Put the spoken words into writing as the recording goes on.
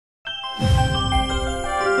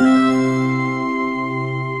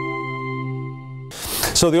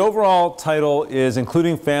So the overall title is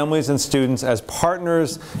Including Families and Students as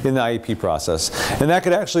Partners in the IEP Process. And that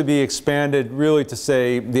could actually be expanded really to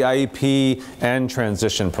say the IEP and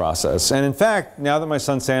transition process. And in fact, now that my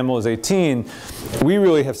son Samuel is 18, we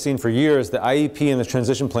really have seen for years the IEP and the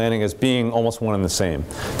transition planning as being almost one and the same.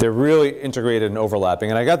 They're really integrated and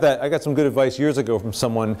overlapping. And I got some good advice years ago from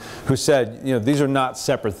someone who said, you know, these are not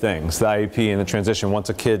separate things, the IEP and the transition,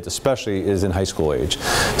 once a kid especially is in high school age.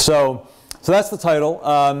 So that's the title,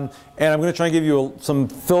 and I'm going to try and give you some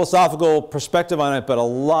philosophical perspective on it, but a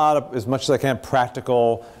lot of, as much as I can,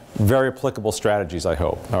 practical, very applicable strategies, I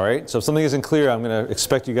hope. All right? So if something isn't clear, I'm going to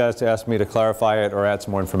expect you guys to ask me to clarify it or add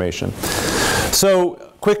some more information.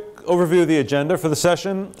 So quick overview of the agenda for the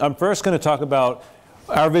session. I'm first going to talk about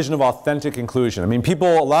our vision of authentic inclusion. I mean,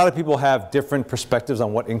 a lot of people have different perspectives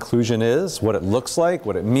on what inclusion is, what it looks like,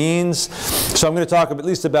 what it means. So I'm going to talk at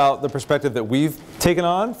least about the perspective that we've taken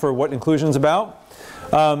on for what inclusion is about.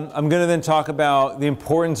 I'm going to then talk about the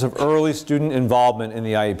importance of early student involvement in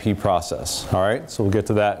the IEP process. All right, so we'll get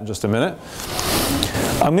to that in just a minute.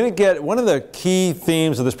 I'm going to get one of the key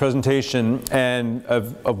themes of this presentation and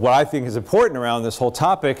of what I think is important around this whole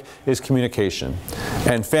topic is communication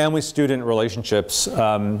and family-student relationships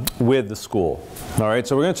with the school. All right,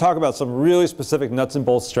 so we're going to talk about some really specific nuts and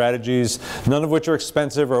bolts strategies, none of which are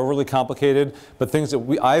expensive or overly complicated, but things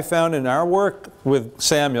that I found in our work with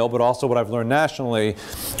Samuel, but also what I've learned nationally,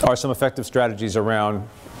 are some effective strategies around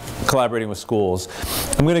collaborating with schools.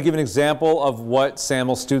 I'm going to give an example of what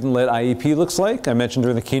Samuel's student-led IEP looks like. I mentioned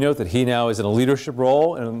during the keynote that he now is in a leadership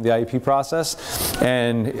role in the IEP process,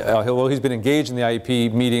 and although he's been engaged in the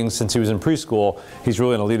IEP meetings since he was in preschool, he's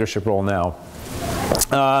really in a leadership role now.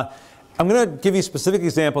 I'm going to give you specific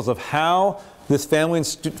examples of how this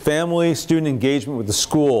family-student engagement with the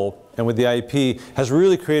school and with the IEP has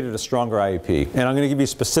really created a stronger IEP. And I'm going to give you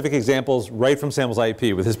specific examples right from Samuel's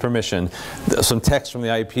IEP, with his permission, some text from the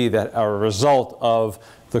IEP that are a result of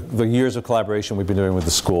the years of collaboration we've been doing with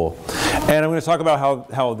the school. And I'm going to talk about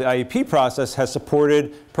how the IEP process has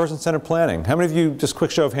supported person-centered planning. How many of you, just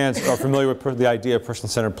quick show of hands, are familiar with the idea of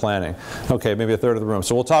person-centered planning? Okay, maybe a third of the room.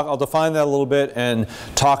 So I'll define that a little bit and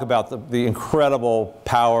talk about the incredible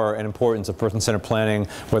power and importance of person-centered planning,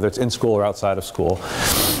 whether it's in school or outside of school.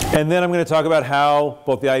 And then I'm going to talk about how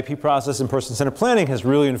both the IEP process and person-centered planning has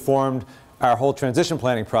really informed our whole transition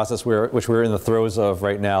planning process, which we're in the throes of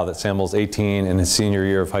right now, that Samuel's 18 in his senior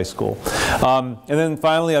year of high school. And then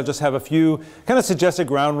finally, I'll just have a few kind of suggested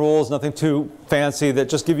ground rules, nothing too fancy, that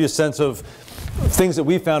just give you a sense of things that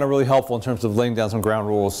we found are really helpful in terms of laying down some ground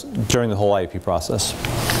rules during the whole IEP process.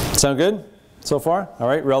 Sound good so far? All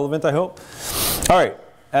right, relevant, I hope. All right.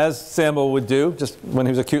 As Samuel would do, just when he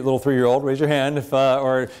was a cute little 3-year-old, raise your hand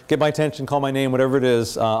or get my attention, call my name, whatever it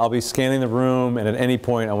is. I'll be scanning the room, and at any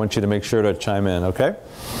point I want you to make sure to chime in, okay?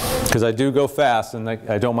 Because I do go fast and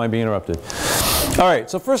I don't mind being interrupted. All right,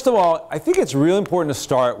 so first of all, I think it's really important to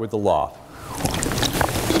start with the law.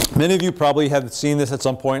 Many of you probably have seen this at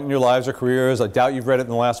some point in your lives or careers. I doubt you've read it in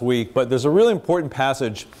the last week, but there's a really important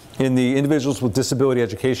passage in the Individuals with Disability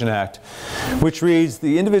Education Act, which reads,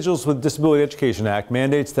 "The Individuals with Disability Education Act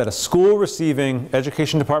mandates that a school receiving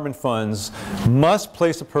education department funds must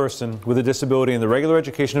place a person with a disability in the regular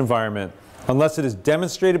education environment unless it is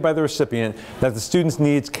demonstrated by the recipient that the student's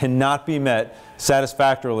needs cannot be met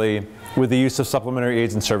satisfactorily with the use of supplementary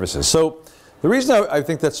aids and services." So the reason I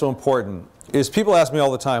think that's so important is people ask me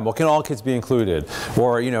all the time, well, can all kids be included?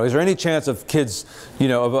 Or, you know, is there any chance of kids, you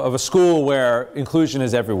know, of a school where inclusion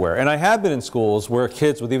is everywhere? And I have been in schools where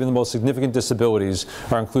kids with even the most significant disabilities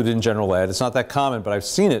are included in general ed. It's not that common, but I've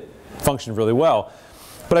seen it function really well.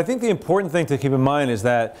 But I think the important thing to keep in mind is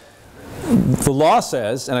that the law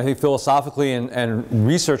says, and I think philosophically and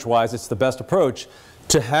research-wise it's the best approach,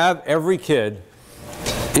 to have every kid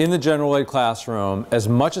in the general ed classroom as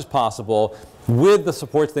much as possible with the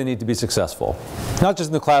supports they need to be successful. Not just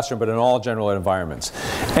in the classroom, but in all general ed environments.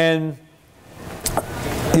 And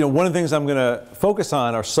you know, one of the things I'm going to focus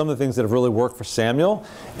on are some of the things that have really worked for Samuel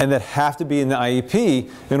and that have to be in the IEP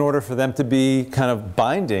in order for them to be kind of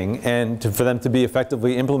binding and for them to be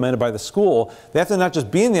effectively implemented by the school. They have to not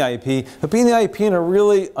just be in the IEP, but be in the IEP in a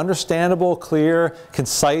really understandable, clear,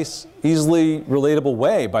 concise, easily relatable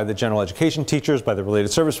way by the general education teachers, by the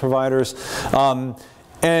related service providers.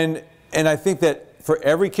 And I think that for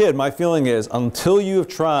every kid, my feeling is until you have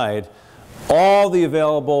tried all the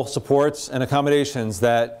available supports and accommodations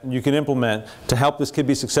that you can implement to help this kid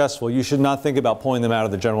be successful, you should not think about pulling them out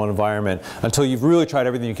of the general environment until you've really tried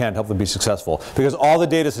everything you can to help them be successful. Because all the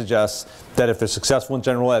data suggests that if they're successful in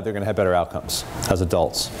general ed, they're going to have better outcomes as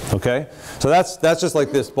adults. Okay? So that's just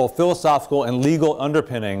like this, both philosophical and legal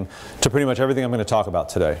underpinning to pretty much everything I'm going to talk about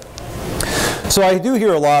today. So I do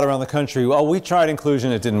hear a lot around the country, well, we tried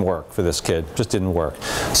inclusion, it didn't work for this kid, just didn't work.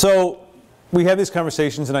 So we have these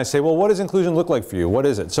conversations and I say, well, what does inclusion look like for you? What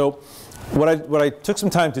is it? So what I took some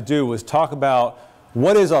time to do was talk about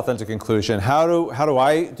what is authentic inclusion? How do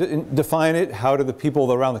I define it? How do the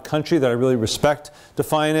people around the country that I really respect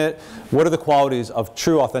define it? What are the qualities of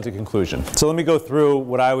true authentic inclusion? So let me go through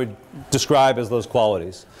what I would describe as those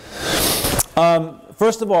qualities.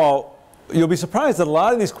 First of all, you'll be surprised that a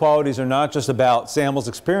lot of these qualities are not just about Samuel's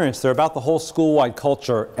experience, they're about the whole school-wide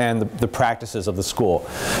culture and the practices of the school.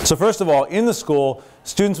 So first of all, in the school,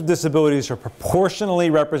 students with disabilities are proportionally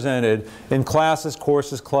represented in classes,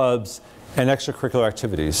 courses, clubs, and extracurricular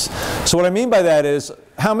activities. So what I mean by that is,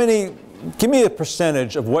 give me a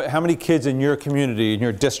percentage of how many kids in your community, in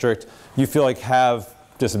your district, you feel like have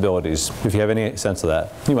disabilities, if you have any sense of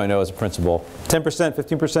that. You might know as a principal. 10%,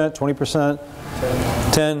 15%,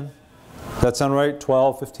 20%? 10? That sound right?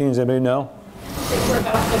 12, 15, does anybody know? We're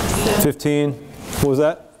about 15. What was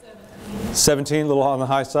that? 17, a little on the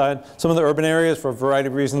high side. Some of the urban areas, for a variety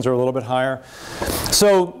of reasons, are a little bit higher.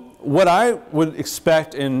 So what I would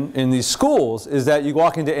expect in these schools is that you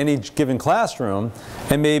walk into any given classroom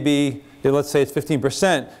and maybe, let's say it's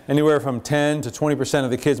 15%, anywhere from 10 to 20% of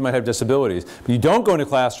the kids might have disabilities. But you don't go into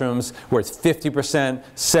classrooms where it's 50%,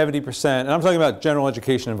 70%, and I'm talking about general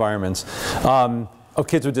education environments, of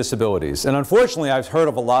kids with disabilities. And unfortunately, I've heard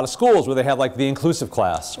of a lot of schools where they have like the inclusive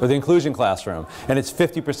class or the inclusion classroom, and it's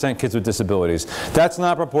 50% kids with disabilities. That's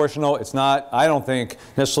not proportional. It's not, I don't think,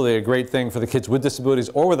 necessarily a great thing for the kids with disabilities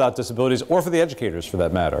or without disabilities, or for the educators for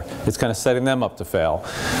that matter. It's kind of setting them up to fail.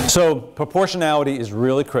 So proportionality is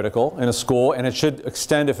really critical in a school, and it should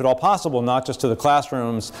extend, if at all possible, not just to the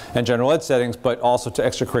classrooms and general ed settings, but also to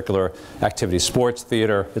extracurricular activities, sports,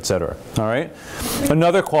 theater, etc. All right?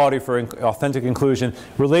 Another quality for authentic inclusion: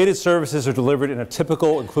 related services are delivered in a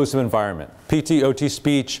typical inclusive environment. PT, OT,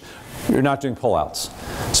 speech, you're not doing pullouts.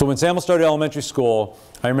 So when Samuel started elementary school,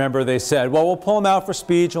 I remember they said, well, we'll pull him out for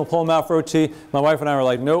speech, and we'll pull him out for OT. My wife and I were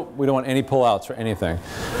like, nope, we don't want any pullouts for anything.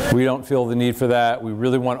 We don't feel the need for that. We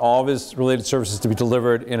really want all of his related services to be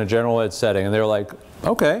delivered in a general ed setting. And they were like,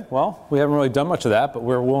 okay, well, we haven't really done much of that, but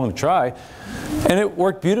we're willing to try. And it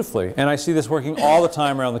worked beautifully. And I see this working all the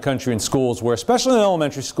time around the country in schools where, especially in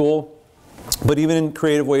elementary school, but even in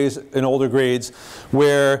creative ways in older grades,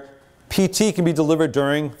 where PT can be delivered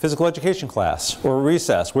during physical education class or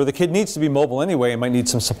recess, where the kid needs to be mobile anyway and might need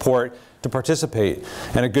some support to participate.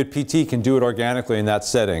 And a good PT can do it organically in that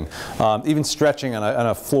setting. Even stretching on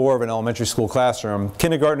a floor of an elementary school classroom,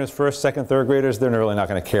 kindergartners, first, second, third graders, they're really not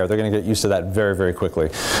going to care. They're going to get used to that very, very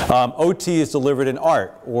quickly. OT is delivered in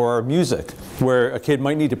art or music, where a kid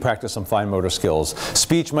might need to practice some fine motor skills.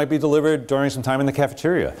 Speech might be delivered during some time in the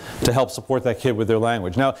cafeteria to help support that kid with their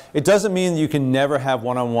language. Now, it doesn't mean you can never have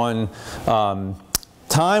one-on-one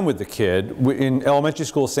time with the kid. In elementary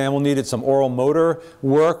school, Samuel needed some oral motor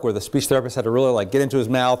work where the speech therapist had to really like get into his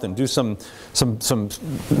mouth and do some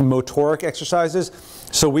motoric exercises.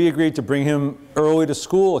 So we agreed to bring him early to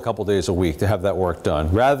school a couple days a week to have that work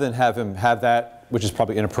done, rather than have him have that, which is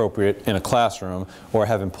probably inappropriate, in a classroom, or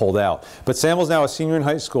have him pulled out. But Samuel's now a senior in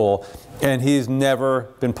high school, and he's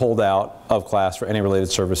never been pulled out of class for any related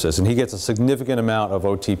services. And he gets a significant amount of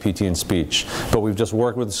OT, PT, and speech. But we've just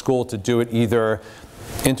worked with the school to do it either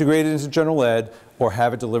integrated into general ed or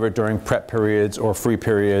have it delivered during prep periods or free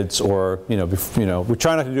periods, or we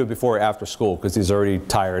try not to do it before or after school because he's already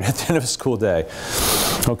tired at the end of a school day.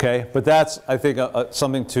 Okay, but that's, I think,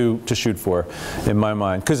 something to shoot for in my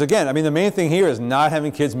mind. Because again, I mean, the main thing here is not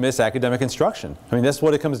having kids miss academic instruction. I mean, that's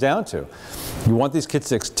what it comes down to. You want these kids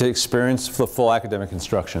to experience the full academic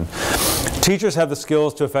instruction. Teachers have the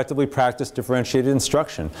skills to effectively practice differentiated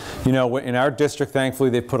instruction. You know, in our district,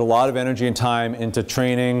 thankfully, they've put a lot of energy and time into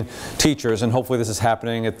training teachers, and hopefully this is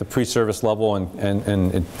happening at the pre-service level and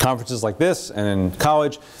in conferences like this and in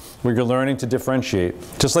college, where you're learning to differentiate.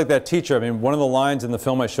 Just like that teacher, I mean, one of the lines in the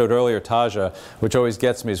film I showed earlier, Taja, which always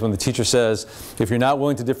gets me, is when the teacher says, if you're not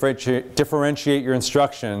willing to differentiate your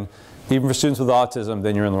instruction, even for students with autism,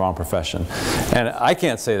 then you're in the wrong profession. And I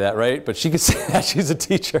can't say that, right? But she can say that. She's a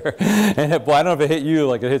teacher. And well, I don't know if it hit you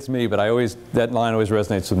like it hits me, but that line always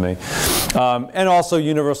resonates with me. And also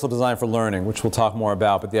universal design for learning, which we'll talk more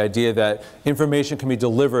about. But the idea that information can be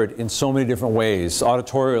delivered in so many different ways,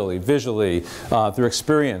 auditorially, visually, through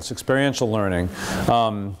experiential learning.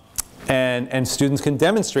 And students can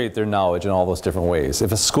demonstrate their knowledge in all those different ways.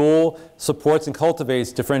 If a school supports and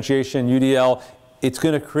cultivates differentiation, UDL, it's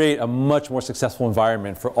going to create a much more successful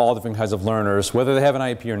environment for all different kinds of learners, whether they have an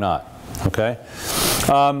IEP or not. Okay?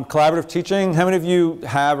 Collaborative teaching. How many of you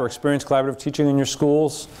have or experience collaborative teaching in your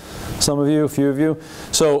schools? Some of you, a few of you.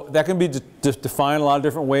 So that can be defined a lot of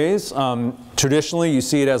different ways. Traditionally, you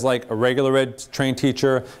see it as like a regular ed trained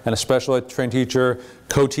teacher and a special ed trained teacher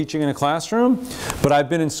co-teaching in a classroom. But I've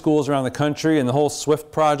been in schools around the country, and the whole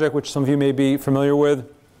SWIFT project, which some of you may be familiar with,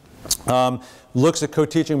 looks at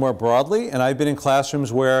co-teaching more broadly. And I've been in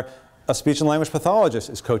classrooms where a speech and language pathologist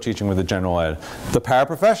is co-teaching with the general ed. The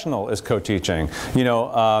paraprofessional is co-teaching. You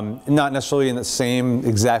know, not necessarily in the same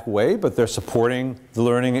exact way, but they're supporting the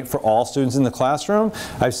learning for all students in the classroom.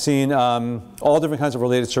 I've seen all different kinds of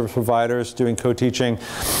related service providers doing co-teaching.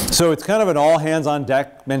 So it's kind of an all hands on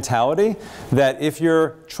deck mentality that if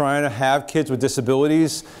you're trying to have kids with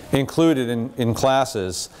disabilities included in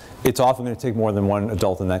classes, it's often going to take more than one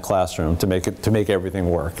adult in that classroom to make everything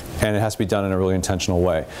work. And it has to be done in a really intentional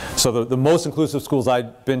way. So the most inclusive schools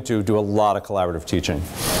I've been to do a lot of collaborative teaching.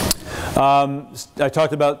 I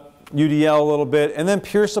talked about UDL a little bit, and then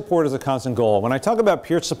peer support is a constant goal. When I talk about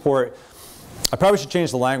peer support, I probably should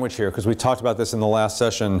change the language here because we talked about this in the last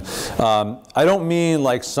session. I don't mean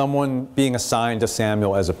like someone being assigned to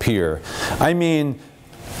Samuel as a peer. I mean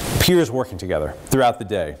peers working together throughout the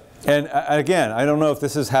day. And again, I don't know if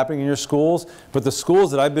this is happening in your schools, but the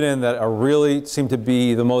schools that I've been in that are really seem to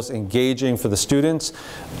be the most engaging for the students,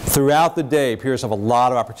 throughout the day, peers have a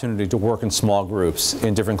lot of opportunity to work in small groups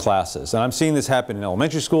in different classes. And I'm seeing this happen in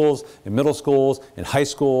elementary schools, in middle schools, in high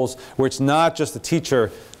schools, where it's not just the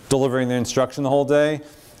teacher delivering the instruction the whole day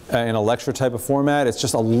in a lecture type of format. It's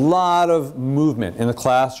just a lot of movement in the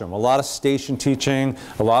classroom, a lot of station teaching,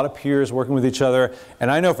 a lot of peers working with each other.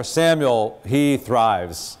 And I know for Samuel, he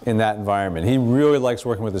thrives in that environment. He really likes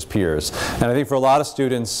working with his peers. And I think for a lot of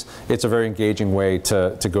students, it's a very engaging way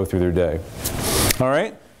to go through their day. All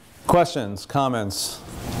right? Questions, comments,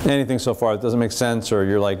 anything so far that doesn't make sense, or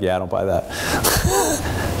you're like, yeah, I don't buy that.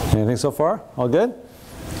 Anything so far? All good?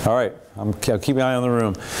 All right. I'll keep an eye on the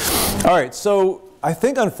room. All right. So I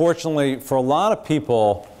think, unfortunately, for a lot of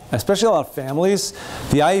people, especially a lot of families,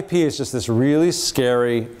 the IEP is just this really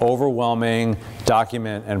scary, overwhelming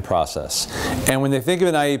document and process. And when they think of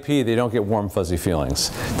an IEP, they don't get warm, fuzzy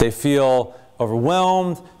feelings. They feel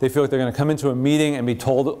overwhelmed. They feel like they're going to come into a meeting and be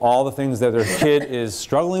told all the things that their kid is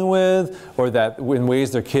struggling with, or that in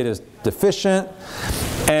ways their kid is deficient.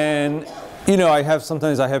 And you know,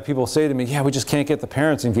 sometimes I have people say to me, yeah, we just can't get the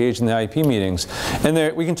parents engaged in the IEP meetings.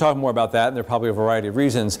 And we can talk more about that, and there are probably a variety of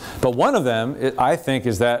reasons. But one of them, I think,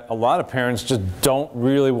 is that a lot of parents just don't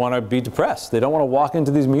really want to be depressed. They don't want to walk into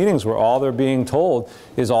these meetings where all they're being told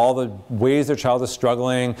is all the ways their child is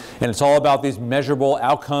struggling, and it's all about these measurable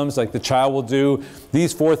outcomes, like the child will do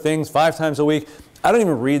these 4 things 5 times a week. I don't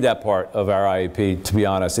even read that part of our IEP, to be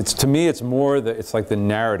honest. To me, it's more it's like the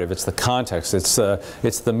narrative, it's the context, it's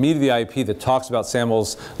the meat of the IEP that talks about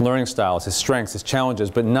Samuel's learning styles, his strengths, his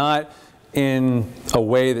challenges, but not in a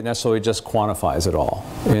way that necessarily just quantifies it all,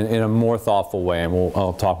 in a more thoughtful way, and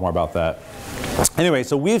I'll talk more about that. Anyway,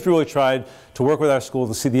 so we've really tried to work with our school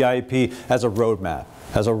to see the IEP as a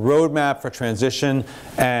roadmap for transition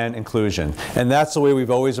and inclusion. And that's the way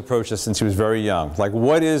we've always approached this since he was very young. Like,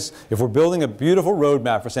 if we're building a beautiful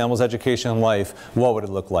roadmap for Samuel's education and life, what would it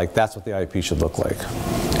look like? That's what the IEP should look like.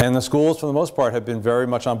 And the schools, for the most part, have been very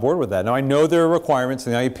much on board with that. Now, I know there are requirements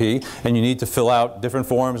in the IEP, and you need to fill out different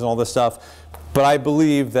forms and all this stuff. But I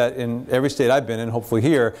believe that in every state I've been in, hopefully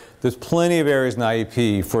here, there's plenty of areas in the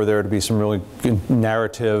IEP for there to be some really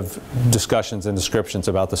narrative discussions and descriptions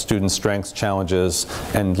about the students' strengths, challenges,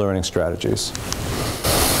 and learning strategies.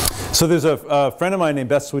 So there's a friend of mine named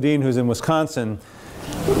Beth Swedeen who's in Wisconsin,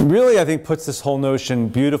 really, I think, puts this whole notion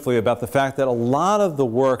beautifully about the fact that a lot of the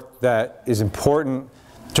work that is important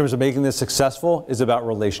in terms of making this successful is about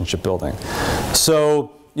relationship building.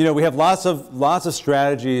 So, you know, we have lots of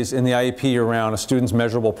strategies in the IEP around a student's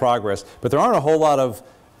measurable progress, but there aren't a whole lot of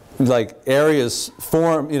like areas,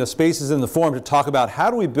 spaces in the form to talk about how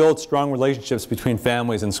do we build strong relationships between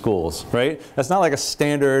families and schools, right? That's not like a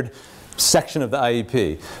standard section of the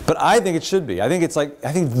IEP, but I think it should be. I think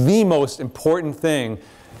the most important thing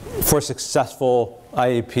for successful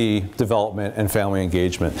IEP development and family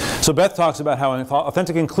engagement. So Beth talks about how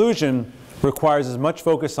authentic inclusion requires as much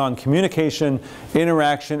focus on communication,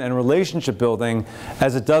 interaction, and relationship building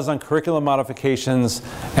as it does on curriculum modifications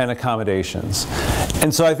and accommodations.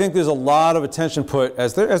 And so I think there's a lot of attention put,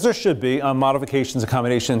 as there should be, on modifications,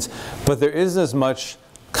 accommodations, but there isn't as much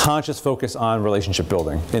conscious focus on relationship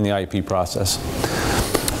building in the IEP process.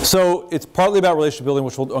 So it's partly about relationship building,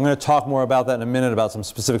 which I'm going to talk more about that in a minute, about some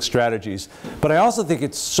specific strategies. But I also think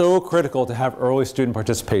it's so critical to have early student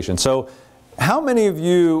participation. So how many of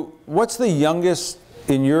you, what's the youngest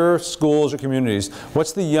in your schools or communities,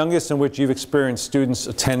 what's the youngest in which you've experienced students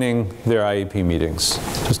attending their IEP meetings?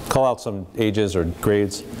 Just call out some ages or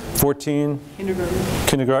grades. 14? Kindergarten.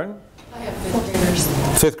 Kindergarten? I have fifth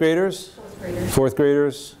graders. Fifth graders? Fourth graders. Fourth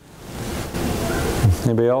graders?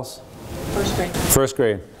 Anybody else? First grade. First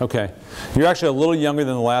grade, okay. You're actually a little younger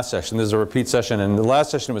than the last session. There's a repeat session, and the last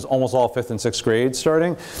session was almost all fifth and sixth grade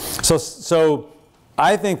starting. So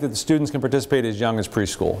I think that the students can participate as young as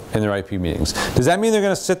preschool in their IEP meetings. Does that mean they're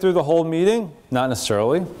going to sit through the whole meeting? Not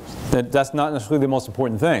necessarily. That's not necessarily the most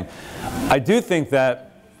important thing. I do think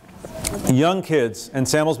that young kids, and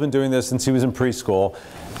Samuel's been doing this since he was in preschool,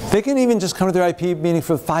 they can even just come to their IEP meeting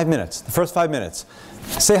for 5 minutes, the first 5 minutes.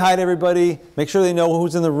 Say hi to everybody, make sure they know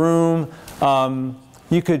who's in the room.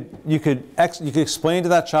 You could explain to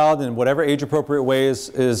that child in whatever age-appropriate way is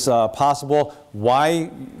possible why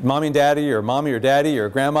mommy and daddy, or mommy or daddy, or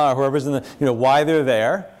grandma, or whoever's in the, why they're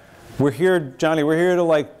there. We're here, Johnny, we're here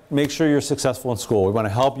to make sure you're successful in school. We want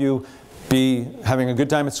to help you be having a good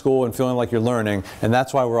time at school and feeling like you're learning, and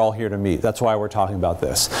that's why we're all here to meet. That's why we're talking about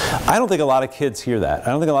this. I don't think a lot of kids hear that.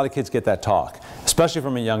 I don't think a lot of kids get that talk, especially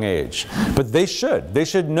from a young age. But they should. They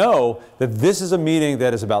should know that this is a meeting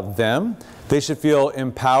that is about them. They should feel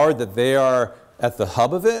empowered that they are at the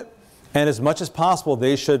hub of it, and as much as possible,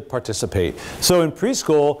 they should participate. So in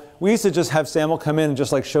preschool, we used to just have Samuel come in and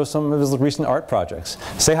just show some of his recent art projects.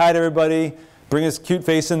 Say hi to everybody. Bring his cute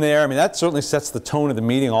face in there. I mean, that certainly sets the tone of the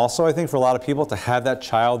meeting also. I think for a lot of people to have that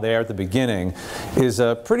child there at the beginning is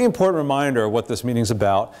a pretty important reminder of what this meeting's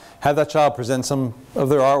about. Have that child present some of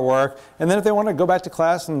their artwork, and then if they want to go back to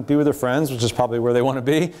class and be with their friends, which is probably where they want to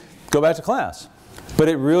be, go back to class. But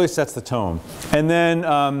it really sets the tone. And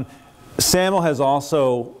then Samuel has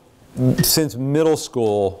also, since middle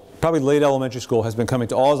school, probably late elementary school, has been coming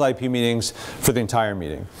to all his IEP meetings for the entire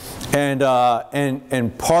meeting.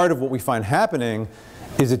 And part of what we find happening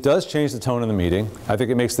is it does change the tone of the meeting. I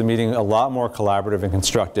think it makes the meeting a lot more collaborative and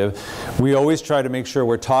constructive. We always try to make sure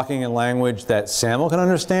we're talking in language that Samuel can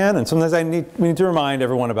understand, and sometimes we need to remind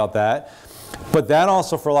everyone about that. But that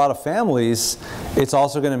also, for a lot of families, it's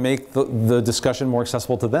also going to make the discussion more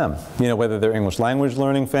accessible to them. Whether they're English language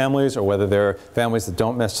learning families or whether they're families that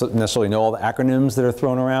don't necessarily know all the acronyms that are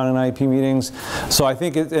thrown around in IEP meetings. So I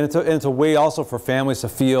think it's a way also for families to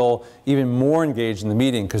feel even more engaged in the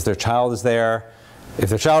meeting because their child is there. If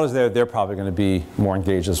their child is there, they're probably going to be more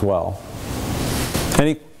engaged as well.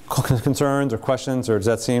 Any concerns or questions, or does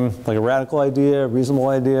that seem like a radical idea, a reasonable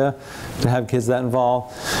idea to have kids that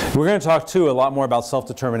involved? We're going to talk too a lot more about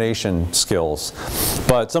self-determination skills.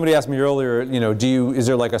 But somebody asked me earlier, is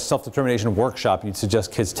there like a self-determination workshop you'd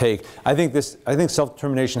suggest kids take? I think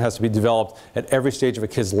self-determination has to be developed at every stage of a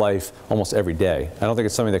kid's life, almost every day. I don't think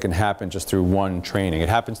it's something that can happen just through one training. It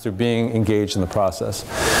happens through being engaged in the process.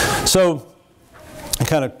 So,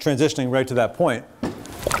 kind of transitioning right to that point,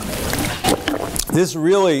 this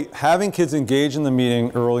really, having kids engage in the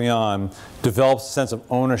meeting early on develops a sense of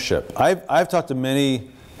ownership. I've talked to many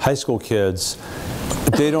high school kids.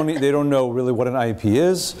 They don't know really what an IEP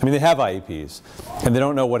is. I mean, they have IEPs, and they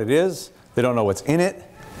don't know what it is. They don't know what's in it.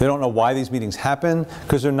 They don't know why these meetings happen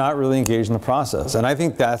because they're not really engaged in the process. And I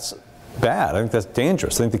think that's bad. I think that's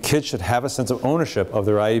dangerous. I think the kids should have a sense of ownership of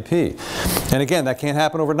their IEP. And again, that can't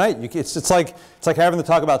happen overnight. It's like having to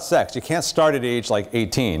talk about sex. You can't start at age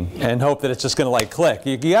 18 and hope that it's just going to click.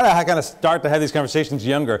 You got to kind of start to have these conversations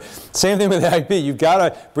younger. Same thing with the IEP. You've got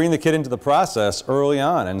to bring the kid into the process early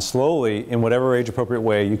on and slowly in whatever age appropriate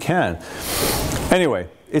way you can. Anyway,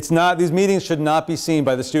 these meetings should not be seen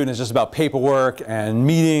by the student as just about paperwork and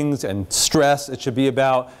meetings and stress. It should be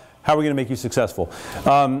about how are we going to make you successful.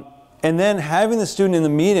 And then having the student in the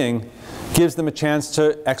meeting gives them a chance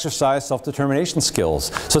to exercise self-determination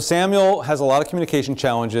skills. So Samuel has a lot of communication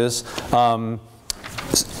challenges.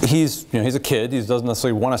 he's a kid. He doesn't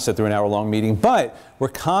necessarily want to sit through an hour-long meeting, but we're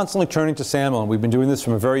constantly turning to Samuel, and we've been doing this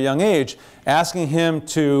from a very young age, asking him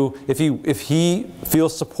to, if he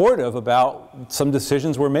feels supportive about some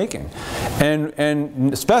decisions we're making.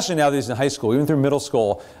 And especially now that he's in high school, even through middle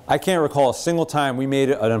school, I can't recall a single time we made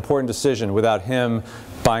an important decision without him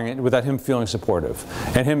buying it, without him feeling supportive,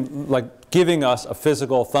 and him like giving us a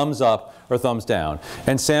physical thumbs up or thumbs down.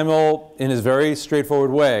 And Samuel, in his very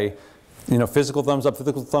straightforward way, physical thumbs up,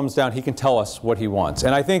 physical thumbs down, he can tell us what he wants.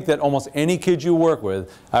 And I think that almost any kid you work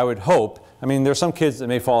with, I would hope, I mean, there's some kids that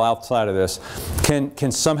may fall outside of this,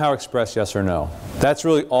 can somehow express yes or no. That's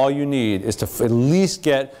really all you need, is to at least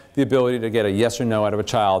get the ability to get a yes or no out of a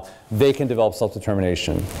child. They can develop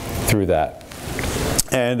self-determination through that.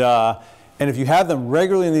 And if you have them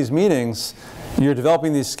regularly in these meetings, you're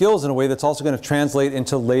developing these skills in a way that's also going to translate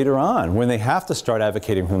into later on when they have to start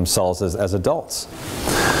advocating for themselves as adults.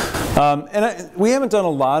 We haven't done a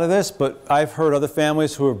lot of this, but I've heard other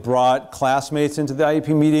families who have brought classmates into the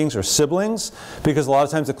IEP meetings, or siblings, because a lot of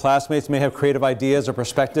times the classmates may have creative ideas or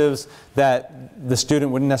perspectives that the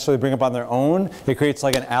student wouldn't necessarily bring up on their own. It creates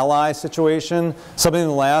like an ally situation. Something in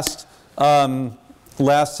the last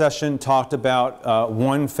session talked about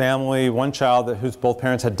one family, one child whose both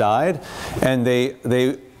parents had died, and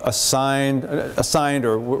they assigned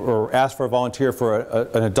or asked for a volunteer for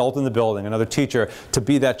an adult in the building, another teacher, to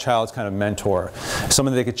be that child's kind of mentor.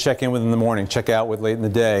 Someone they could check in with in the morning, check out with late in the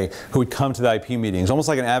day, who would come to the IEP meetings, almost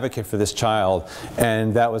like an advocate for this child.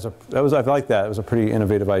 And I like that. It was a pretty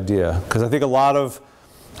innovative idea, because I think a lot of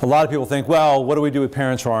people think, well, what do we do with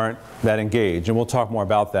parents who aren't that engaged? And we'll talk more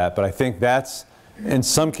about that. But I think that's in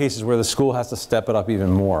some cases where the school has to step it up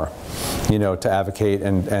even more, to advocate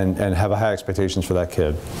and have high expectations for that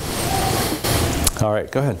kid. All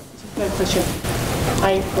right, go ahead. Good question.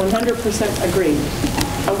 I 100% agree.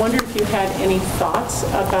 I wonder if you had any thoughts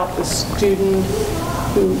about the student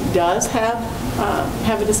who does have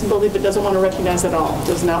a disability but doesn't want to recognize it all,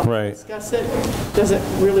 does not want to discuss it,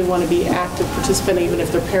 doesn't really want to be active participant, even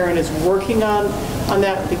if their parent is working on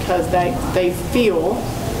that, because they feel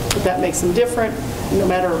that makes them different, no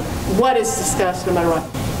matter what is discussed, no matter what.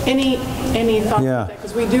 Any thoughts about that?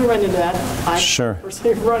 Because we do run into that. I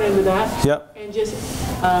personally run into that. Yep. And just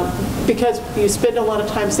because you spend a lot of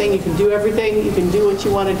time saying you can do everything, you can do what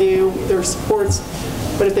you want to do, there's supports,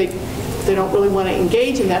 but if they don't really want to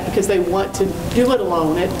engage in that because they want to do it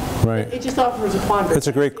alone, it just offers a quandary. That's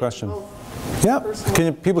a great question. Yeah.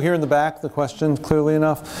 Can people hear in the back the question clearly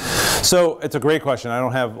enough? So it's a great question. I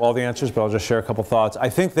don't have all the answers, but I'll just share a couple thoughts. I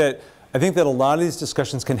think that a lot of these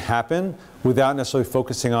discussions can happen without necessarily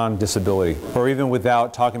focusing on disability, or even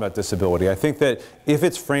without talking about disability. I think that if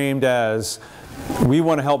it's framed as, we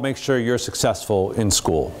want to help make sure you're successful in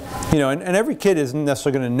school. And every kid isn't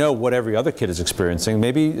necessarily going to know what every other kid is experiencing.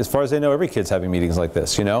 Maybe, as far as they know, every kid's having meetings like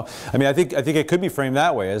this, I mean, I think it could be framed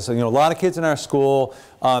that way, as, a lot of kids in our school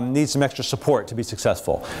need some extra support to be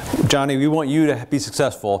successful. Johnny, we want you to be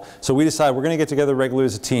successful, so we decide we're going to get together regularly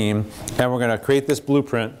as a team, and we're going to create this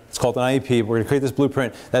blueprint. It's called an IEP. We're going to create this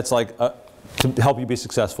blueprint that's like to help you be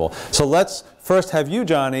successful. So let's first have you,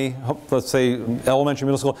 Johnny, let's say elementary,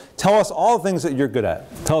 middle school, tell us all the things that you're good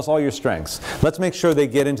at. Tell us all your strengths. Let's make sure they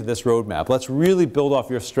get into this roadmap. Let's really build off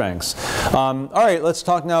your strengths. All right, let's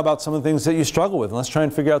talk now about some of the things that you struggle with, and let's try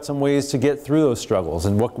and figure out some ways to get through those struggles,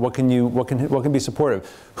 and what can be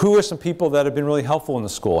supportive. Who are some people that have been really helpful in the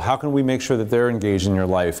school? How can we make sure that they're engaged in your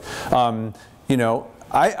life?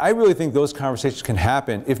 I really think those conversations can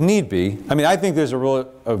happen if need be. I mean, I think there's a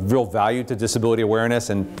real value to disability awareness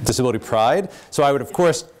and disability pride. So I would, of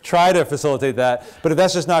course, try to facilitate that. But if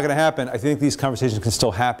that's just not going to happen, I think these conversations can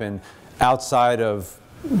still happen outside of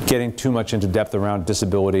getting too much into depth around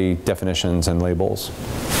disability definitions and labels.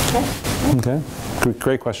 Okay.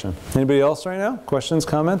 Great question. Anybody else right now? Questions,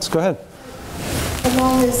 comments? Go ahead.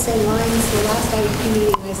 Along the same lines, the last IEP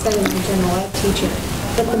meeting I said I'm a general ed teacher.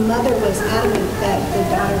 But the mother was adamant that the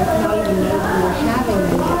daughter not even know we were having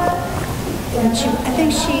the meeting. And I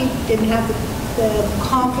think she didn't have the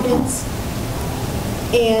confidence.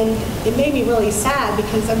 And it made me really sad,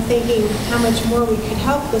 because I'm thinking how much more we could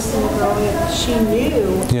help this little girl if she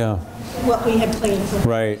knew what we had planned for her.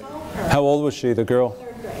 Right. How old was she, the girl?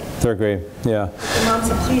 Third grade, yeah. The mom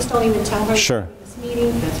said, please don't even tell her. Sure.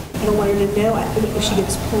 Meeting. I don't want her to know. I think if she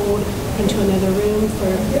gets pulled into another room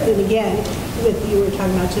and again, you were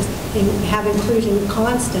talking about just have inclusion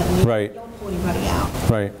constantly. Right. Don't pull anybody out.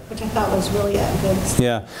 Right. which I thought was really a good.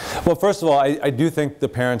 Yeah. Well, first of all, I do think the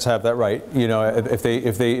parents have that right. You know,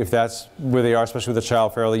 if that's where they are, especially with a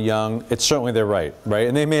child fairly young, it's certainly their right, right?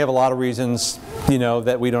 And they may have a lot of reasons, you know,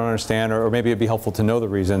 that we don't understand, or maybe it'd be helpful to know the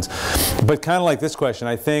reasons. But kind of like this question,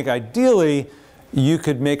 I think ideally you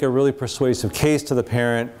could make a really persuasive case to the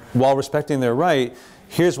parent while respecting their right.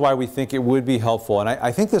 Here's why we think it would be helpful. And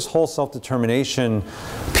I think this whole self-determination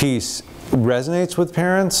piece resonates with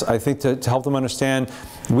parents. I think to help them understand,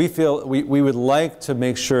 we feel we would like to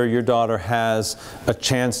make sure your daughter has a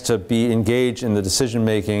chance to be engaged in the decision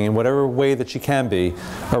making in whatever way that she can be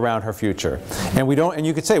around her future. And we don't, and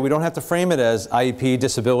you could say we don't have to frame it as IEP,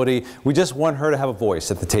 disability. We just want her to have a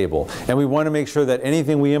voice at the table. And we want to make sure that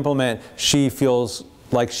anything we implement, she feels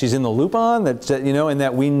like she's in the loop on, that you know, and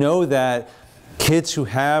that we know that kids who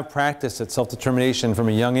have practiced at self-determination from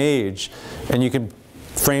a young age, and you can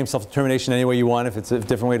frame self-determination any way you want if it's a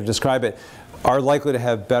different way to describe it, are likely to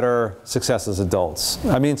have better success as adults.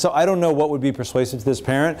 I mean, so I don't know what would be persuasive to this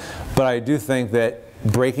parent, but I do think that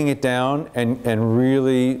breaking it down and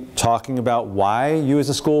really talking about why you as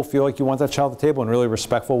a school feel like you want that child at the table in really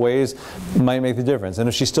respectful ways might make the difference. And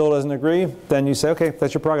if she still doesn't agree, then you say, okay,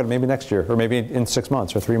 that's your prerogative, maybe next year, or maybe in 6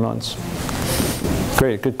 months or 3 months.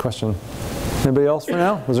 Great, good question. Anybody else for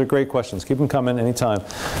now? Those are great questions. Keep them coming anytime.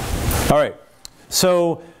 All right,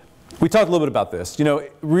 so we talked a little bit about this. You know,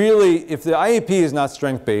 really, if the IEP is not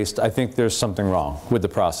strength-based, I think there's something wrong with the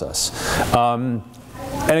process.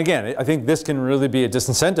 And again, I think this can really be a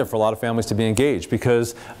disincentive for a lot of families to be engaged,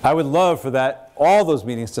 because I would love for all those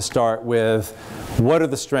meetings to start with, what are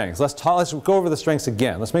the strengths? Let's go over the strengths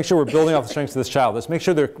again. Let's make sure we're building off the strengths of this child. Let's make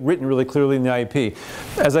sure they're written really clearly in the IEP.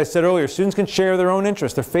 As I said earlier, students can share their own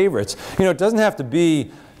interests, their favorites. You know, it doesn't have to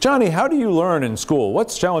be, Johnny, how do you learn in school?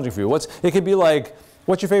 What's challenging for you? It could be like,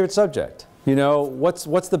 what's your favorite subject? You know,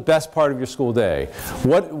 what's the best part of your school day?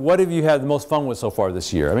 What have you had the most fun with so far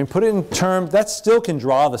this year? I mean, put it in terms, that still can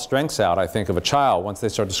draw the strengths out, I think, of a child once they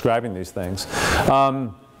start describing these things.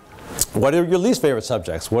 What are your least favorite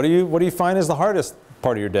subjects? What do you find is the hardest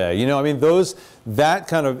part of your day? You know, I mean, that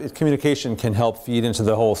kind of communication can help feed into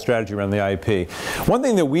the whole strategy around the IEP. One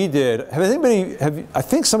thing that we did, I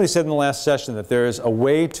think somebody said in the last session that there's a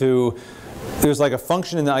way to, there's like a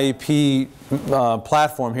function in the IEP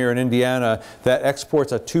platform here in Indiana that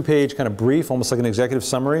exports a 2-page kind of brief, almost like an executive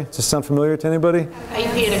summary. Does this sound familiar to anybody?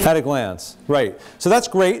 IEP at a glance, right. So that's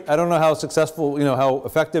great. I don't know how successful, you know, how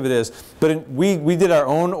effective it is, but we did our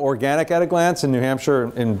own organic at a glance in New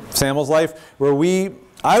Hampshire in Samuel's life, where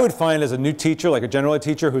I would find as a new teacher, like a general ed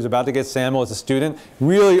teacher who's about to get Samuel as a student,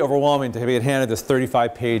 really overwhelming to get handed this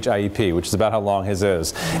 35-page IEP, which is about how long his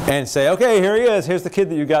is, and say, okay, here he is. Here's the kid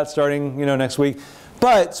that you got starting, you know, next week.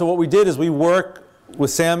 But so what we did is we worked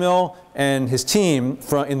with Samuel and his team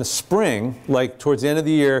in the spring, like towards the end of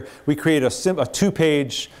the year. We created a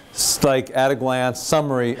 2-page, like at a glance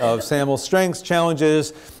summary of Samuel's strengths,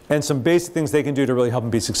 challenges, and some basic things they can do to really help him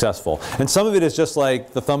be successful. And some of it is just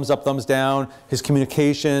like the thumbs up, thumbs down, his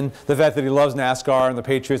communication, the fact that he loves NASCAR and the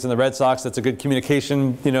Patriots and the Red Sox. That's a good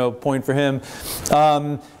communication, you know, point for him.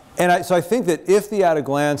 So I think that if the at a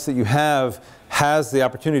glance that you have has the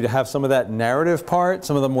opportunity to have some of that narrative part,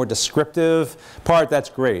 some of the more descriptive part, that's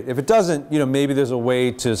great. If it doesn't, you know, maybe there's a way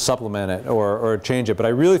to supplement it or change it. But I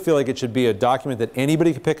really feel like it should be a document that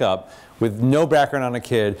anybody can pick up with no background on a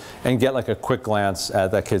kid and get like a quick glance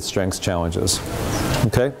at that kid's strengths, challenges.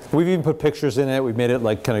 Okay? We've even put pictures in it. We've made it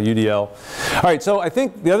like kind of UDL. All right, so I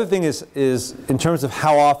think the other thing is in terms of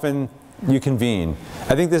how often you convene.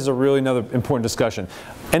 I think this is another important discussion.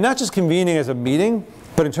 And not just convening as a meeting,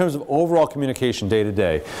 but in terms of overall communication day to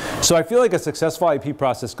day. So I feel like a successful IEP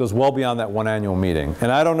process goes well beyond that one annual meeting.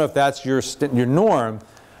 And I don't know if that's your norm,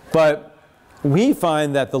 but we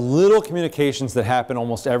find that the little communications that happen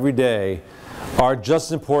almost every day are just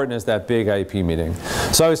as important as that big IEP meeting.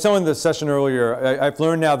 So I was telling the session earlier, I've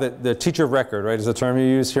learned now that the teacher of record, right, is a term you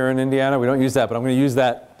use here in Indiana. We don't use that, but I'm going to use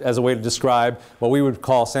that as a way to describe what we would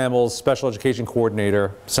call Samuel's special education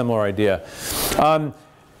coordinator, similar idea.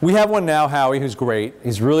 We have one now, Howie, who's great.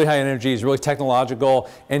 He's really high energy, he's really technological,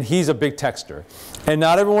 and he's a big texter. And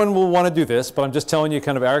not everyone will want to do this, but I'm just telling you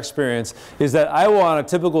kind of our experience, is that I will on a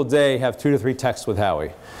typical day have 2 to 3 texts with Howie.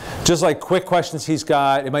 Just like quick questions he's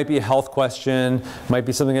got. It might be a health question, might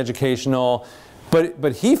be something educational.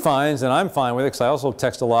 But he finds, and I'm fine with it because I also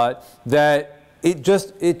text a lot, that it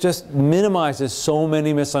just minimizes so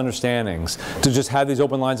many misunderstandings to just have these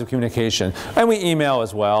open lines of communication. And we email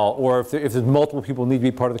as well, or if there's multiple people need to be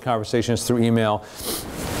part of the conversation, it's through email.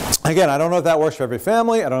 Again, I don't know if that works for every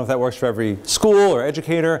family. I don't know if that works for every school or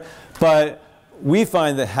educator, but we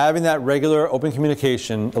find that having that regular open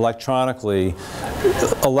communication electronically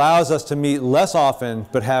allows us to meet less often,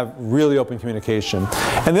 but have really open communication.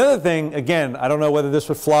 And the other thing, again, I don't know whether this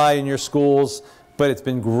would fly in your schools, but it's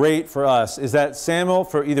been great for us, is that Samuel,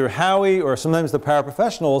 for either Howie or sometimes the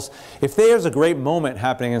paraprofessionals, if there's a great moment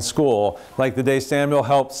happening in school, like the day Samuel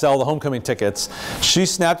helped sell the homecoming tickets, she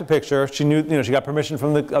snapped a picture, she knew, she got permission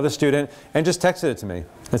from the other student, and just texted it to me.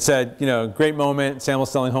 It said, great moment,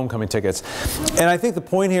 Samuel's selling homecoming tickets. And I think the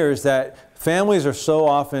point here is that families are so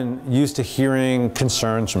often used to hearing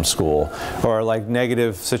concerns from school or like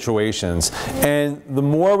negative situations. And the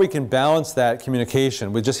more we can balance that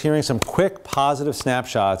communication with just hearing some quick positive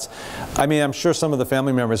snapshots, I mean, I'm sure some of the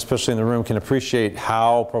family members, especially in the room, can appreciate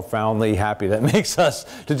how profoundly happy that makes us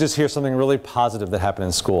to just hear something really positive that happened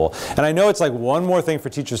in school. And I know it's like one more thing for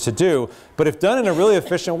teachers to do, but if done in a really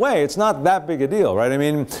efficient way, it's not that big a deal, right? I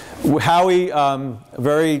mean, Howie,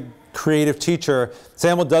 very creative teacher,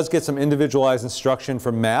 Samuel does get some individualized instruction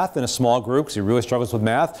for math in a small group because he really struggles with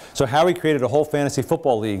math. So Howie created a whole fantasy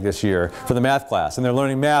football league this year for the math class, and they're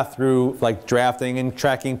learning math through like drafting and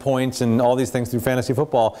tracking points and all these things through fantasy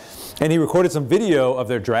football. And he recorded some video of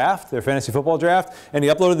their draft, their fantasy football draft, and he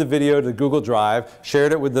uploaded the video to Google Drive,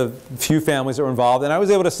 shared it with the few families that were involved, and I was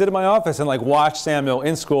able to sit in my office and like watch Samuel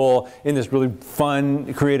in school in this really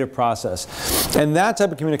fun, creative process. And that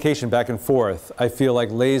type of communication back and forth, I feel like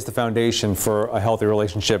lays the foundation for a healthy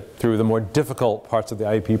relationship through the more difficult parts of the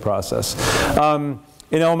IEP process.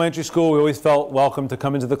 In elementary school, we always felt welcome to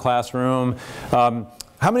come into the classroom.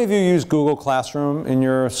 How many of you use Google Classroom in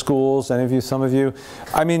your schools? Any of you? Some of you?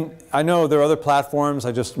 I mean, I know there are other platforms.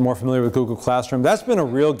 I'm just more familiar with Google Classroom. That's been a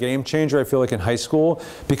real game changer, I feel like, in high school,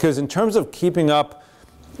 because in terms of keeping up,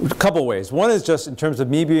 a couple ways. One is just in terms of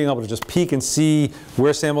me being able to just peek and see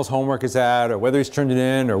where Samuel's homework is at, or whether he's turned it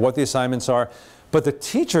in, or what the assignments are. But the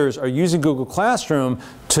teachers are using Google Classroom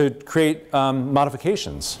to create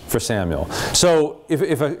modifications for Samuel. So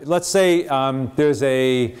let's say there's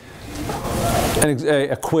a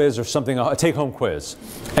quiz or something, a take-home quiz.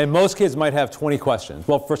 And most kids might have 20 questions.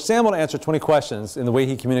 Well, for Samuel to answer 20 questions in the way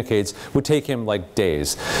he communicates would take him like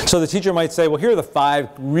days. So the teacher might say, well, here are the 5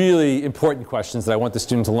 really important questions that I want the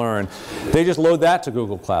student to learn. They just load that to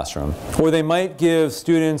Google Classroom. Or they might give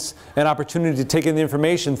students an opportunity to take in the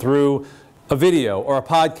information through a video or a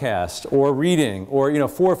podcast or reading or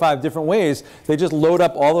 4 or 5 different ways. They just load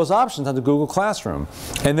up all those options onto Google Classroom.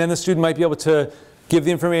 And then the student might be able to give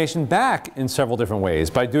the information back in several different ways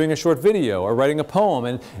by doing a short video or writing a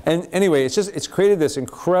poem. And anyway, it's created this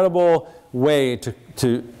incredible way to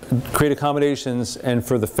create accommodations and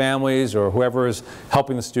for the families or whoever is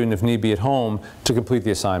helping the student, if need be, at home to complete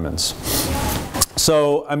the assignments.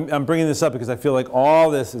 So I'm bringing this up because I feel like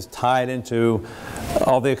all this is tied into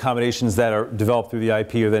all the accommodations that are developed through the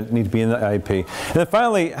IEP or that need to be in the IEP. And then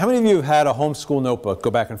finally, how many of you have had a homeschool notebook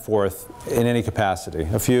go back and forth in any capacity?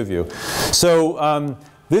 A few of you. So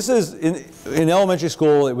this is, in elementary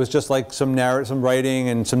school, it was just like some writing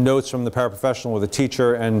and some notes from the paraprofessional with a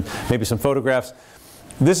teacher and maybe some photographs.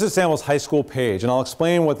 This is Samuel's high school page, and I'll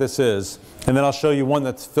explain what this is, and then I'll show you one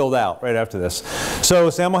that's filled out right after this.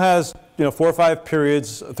 So Samuel has 4 or 5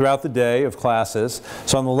 periods throughout the day of classes.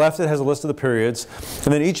 So on the left it has a list of the periods,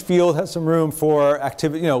 and then each field has some room for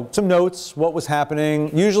activity, some notes, what was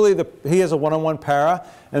happening. Usually he has a one-on-one para,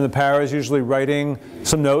 and the para is usually writing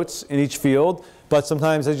some notes in each field. But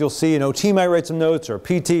sometimes, as you'll see, an OT might write some notes, or a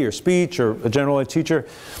PT, or speech, or a general ed teacher.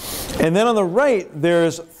 And then on the right,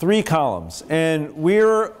 there's 3 columns. And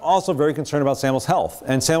we're also very concerned about Samuel's health.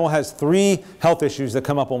 And Samuel has 3 health issues that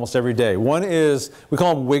come up almost every day. One is, we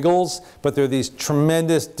call them wiggles, but they're these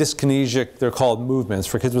tremendous dyskinesic, they're called movements.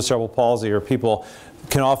 For kids with cerebral palsy or people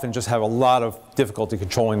can often just have a lot of difficulty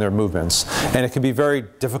controlling their movements. And it can be very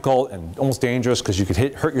difficult and almost dangerous because you could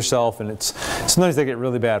hurt yourself, and sometimes they get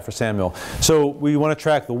really bad for Samuel. So we want to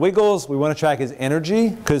track the wiggles, we want to track his energy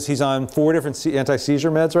because he's on 4 different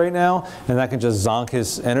anti-seizure meds right now, and that can just zonk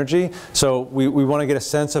his energy. So we want to get a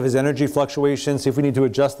sense of his energy fluctuations, see if we need to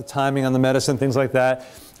adjust the timing on the medicine, things like that.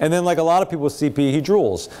 And then like a lot of people with CP, he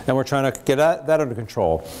drools, and we're trying to get that under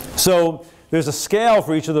control. So there's a scale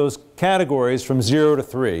for each of those categories from 0 to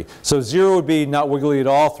 3. So 0 would be not wiggly at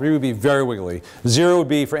all, 3 would be very wiggly. 0 would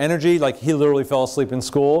be for energy, like he literally fell asleep in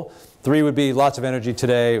school. 3 would be lots of energy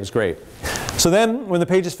today, it was great. So then when the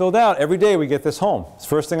page is filled out, every day we get this home. It's the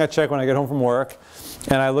first thing I check when I get home from work.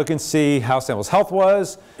 And I look and see how Samuel's health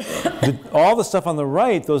was. All the stuff on the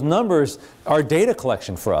right, those numbers, are data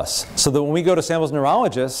collection for us. So that when we go to Samuel's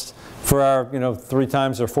neurologist, for our 3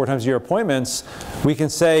 times or 4 times a year appointments, we can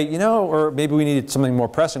say, or maybe we need something more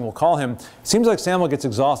pressing, we'll call him. It seems like Samuel gets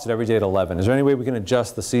exhausted every day at 11. Is there any way we can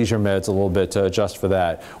adjust the seizure meds a little bit to adjust for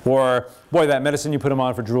that? Or, boy, that medicine you put him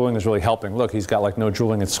on for drooling is really helping. Look, he's got like no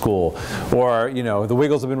drooling at school. Or, the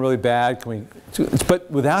wiggles have been really bad. But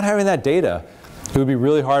without having that data, it would be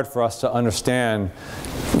really hard for us to understand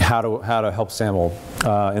how to help Samuel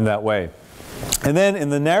in that way. And then in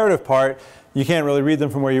the narrative part, you can't really read them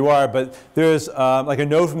from where you are, but there's like a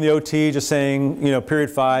note from the OT just saying, period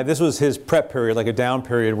 5. This was his prep period, like a down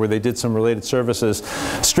period where they did some related services.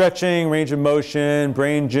 Stretching, range of motion,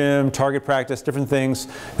 brain gym, target practice, different things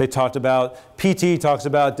they talked about. PT talks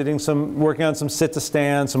about working on some sit to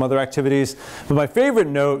stand, some other activities. But my favorite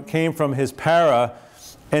note came from his para.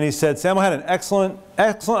 And he said, Samuel had an excellent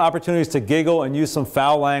opportunities to giggle and use some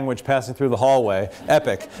foul language passing through the hallway.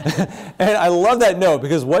 Epic. And I love that note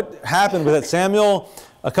because what happened was that Samuel,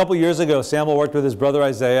 a couple years ago, Samuel worked with his brother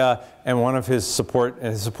Isaiah and one of his support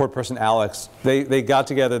person, Alex. They got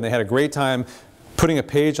together and they had a great time putting a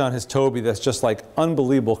page on his Toby that's just like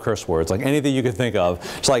unbelievable curse words, like anything you could think of.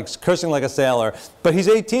 It's like cursing like a sailor. But he's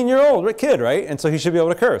an 18-year-old kid, right? And so he should be able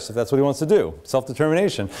to curse if that's what he wants to do.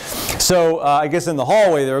 Self-determination. So I guess in the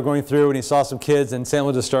hallway they were going through and he saw some kids and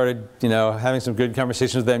Samuel just started, having some good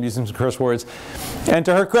conversations with them, using some curse words. And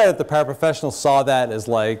to her credit, the paraprofessional saw that as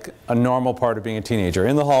like a normal part of being a teenager.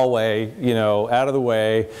 In the hallway, out of the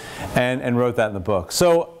way, and wrote that in the book.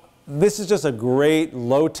 So this is just a great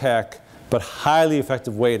low-tech but highly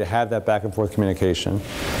effective way to have that back and forth communication.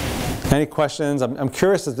 Any questions? I'm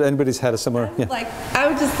curious if anybody's had a similar. Yeah. I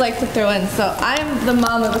would just like to throw in, so I'm the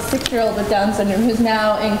mom of a 6-year-old with Down syndrome who's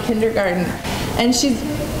now in kindergarten, and she's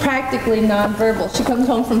practically nonverbal. She comes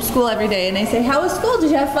home from school every day and I say, how was school?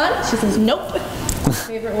 Did you have fun? She says, nope.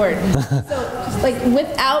 Favorite word. So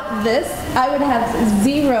without this, I would have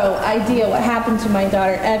 0 idea what happened to my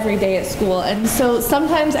daughter every day at school. And so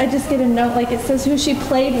sometimes I just get a note like it says who she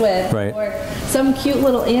played with, right, or some cute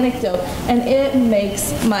little anecdote, and it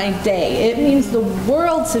makes my day. It means the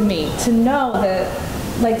world to me to know that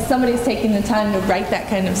somebody's taking the time to write that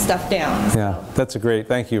kind of stuff down. Yeah, that's a great,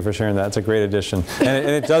 thank you for sharing that. It's a great addition. And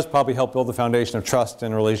it does probably help build the foundation of trust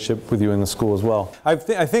and relationship with you in the school as well. I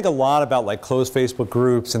think a lot about closed Facebook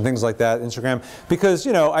groups and things like that, Instagram, because,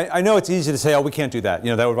 I know it's easy to say, oh, we can't do that.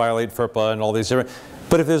 That would violate FERPA and all these different,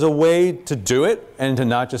 but if there's a way to do it and to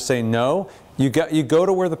not just say no, you go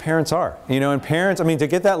to where the parents are. And parents, to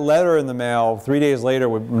get that letter in the mail 3 days later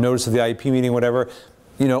with notice of the IEP meeting, whatever,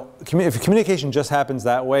 if communication just happens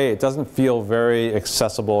that way, it doesn't feel very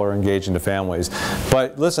accessible or engaging to families.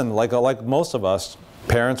 But listen, like most of us,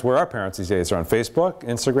 parents, where are parents these days? They're on Facebook,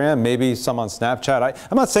 Instagram, maybe some on Snapchat.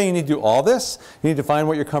 I'm not saying you need to do all this. You need to find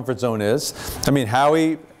what your comfort zone is.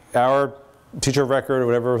 Howie, our teacher of record or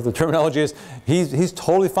whatever the terminology is, he's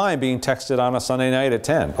totally fine being texted on a Sunday night at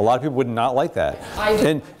 10. A lot of people would not like that.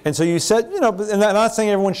 And so you said, and I'm not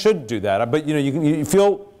saying everyone should do that, but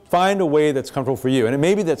you find a way that's comfortable for you. And it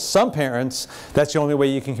may be that some parents, that's the only way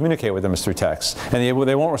you can communicate with them is through text. And they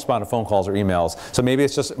won't respond to phone calls or emails. So maybe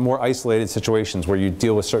it's just more isolated situations where you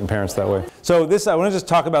deal with certain parents that way. So I want to just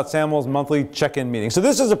talk about Samuel's monthly check-in meeting. So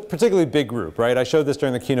this is a particularly big group, right? I showed this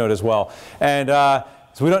during the keynote as well. And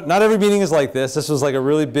so not every meeting is like this. This was like a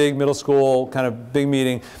really big middle school kind of big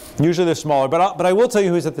meeting. Usually they're smaller. But I will tell you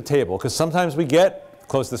who's at the table, because sometimes we get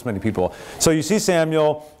close to this many people. So you see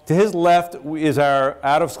Samuel. To his left is our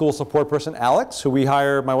out-of-school support person, Alex, who we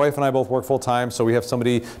hire. My wife and I both work full-time, so we have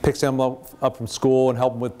somebody pick Samuel up from school and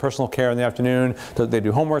help him with personal care in the afternoon. They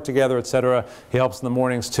do homework together, etc. He helps in the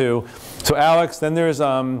mornings, too. So Alex, then there's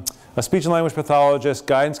a speech and language pathologist,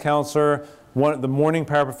 guidance counselor, the morning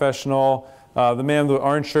paraprofessional. The man with the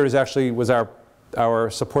orange shirt was our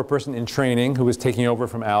support person in training, who was taking over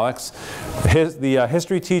from Alex. The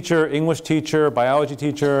history teacher, English teacher, biology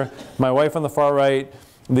teacher, my wife on the far right,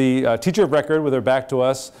 the teacher of record with her back to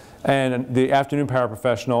us, and the afternoon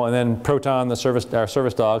paraprofessional, and then Proton, our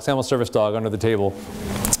service dog, Samuel's service dog, under the table.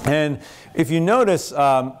 And if you notice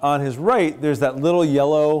on his right, there's that little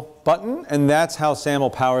yellow button, and that's how Samuel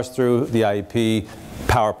powers through the IEP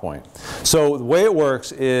PowerPoint. So the way it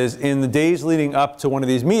works is in the days leading up to one of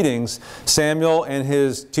these meetings, Samuel and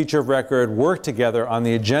his teacher of record work together on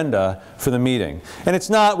the agenda for the meeting. And it's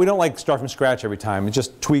not, we don't start from scratch every time. It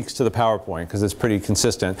just tweaks to the PowerPoint because it's pretty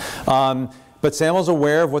consistent. But Samuel's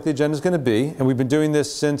aware of what the agenda is going to be, and we've been doing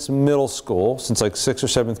this since middle school, since 6th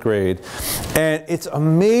or 7th grade. And it's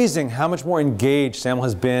amazing how much more engaged Samuel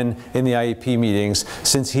has been in the IEP meetings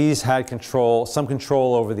since he's had some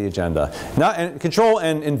control over the agenda. Control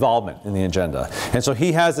and involvement in the agenda. And so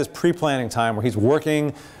he has this pre-planning time where he's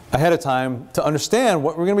working ahead of time to understand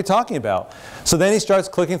what we're going to be talking about. So then he starts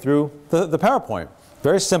clicking through the PowerPoint.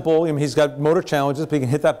 Very simple. I mean, he's got motor challenges, but he can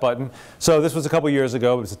hit that button. So this was a couple years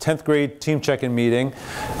ago. It was a 10th grade team check-in meeting.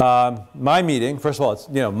 My meeting, first of all, it's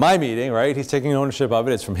my meeting, right? He's taking ownership of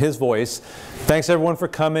it. It's from his voice. Thanks everyone for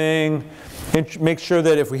coming. Make sure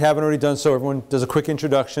that if we haven't already done so, everyone does a quick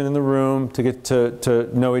introduction in the room to get to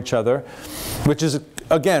know each other, which is,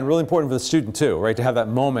 again, really important for the student too, right? To have that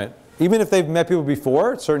moment. Even if they've met people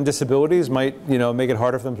before, certain disabilities might, make it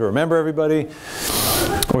harder for them to remember everybody.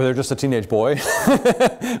 Or they're just a teenage boy,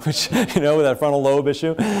 which, with that frontal lobe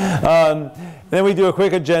issue. Then we do a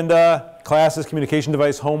quick agenda, classes, communication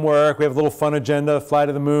device, homework. We have a little fun agenda, fly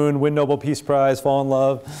to the moon, win Nobel Peace Prize, fall in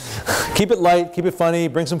love. Keep it light, keep it funny,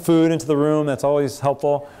 bring some food into the room. That's always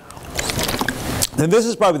helpful. And this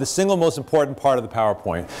is probably the single most important part of the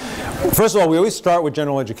PowerPoint. First of all, we always start with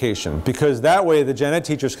general education because that way the gen ed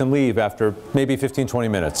teachers can leave after maybe 15, 20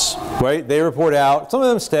 minutes, right? They report out. Some of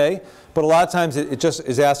them stay. But a lot of times it just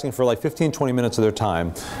is asking for like 15, 20 minutes of their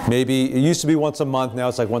time. Maybe it used to be once a month, now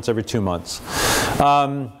it's like once every 2 months.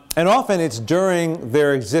 And often it's during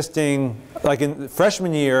their existing, like in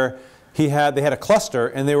freshman year, they had a cluster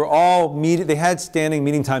and they were all they had standing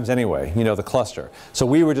meeting times anyway, the cluster. So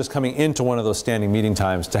we were just coming into one of those standing meeting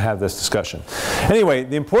times to have this discussion. Anyway,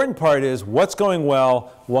 the important part is what's going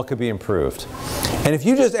well, what could be improved. And if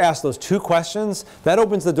you just ask those 2 questions, that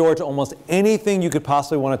opens the door to almost anything you could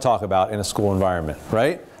possibly want to talk about in a school environment,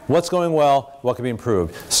 right? What's going well, what could be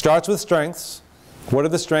improved. Starts with strengths. What are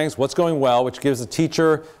the strengths? What's going well? Which gives the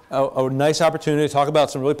teacher a nice opportunity to talk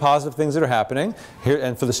about some really positive things that are happening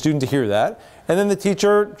and for the student to hear that. And then the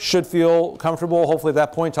teacher should feel comfortable, hopefully at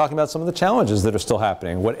that point, talking about some of the challenges that are still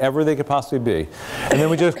happening, whatever they could possibly be. And then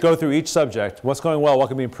we just go through each subject. What's going well? What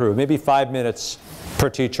can be improved? Maybe 5 minutes per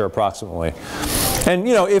teacher approximately. And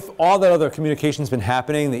if all that other communication's been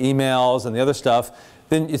happening, the emails and the other stuff,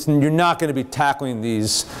 then you're not going to be tackling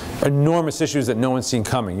these enormous issues that no one's seen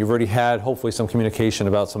coming. You've already had, hopefully, some communication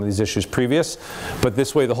about some of these issues previous, but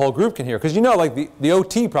this way the whole group can hear. Because like the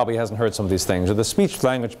OT probably hasn't heard some of these things, or the speech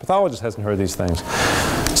language pathologist hasn't heard these things.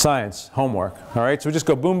 Science, homework, all right? So we just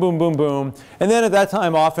go boom, boom, boom, boom. And then at that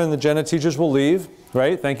time, often the gen ed teachers will leave,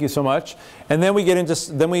 right? Thank you so much. And then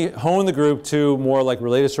we hone the group to more like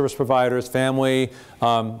related service providers, family,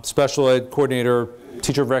 special ed coordinator,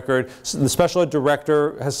 teacher of record. The special ed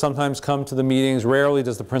director has sometimes come to the meetings. Rarely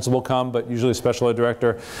does the principal come, but usually special ed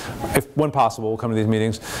director, when possible, will come to these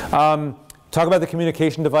meetings. Talk about the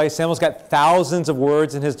communication device. Samuel's got thousands of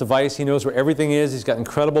words in his device. He knows where everything is. He's got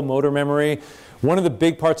incredible motor memory. One of the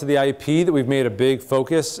big parts of the IEP that we've made a big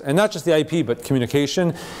focus, and not just the IEP, but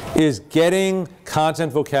communication, is getting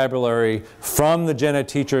content vocabulary from the gen ed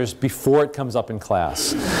teachers before it comes up in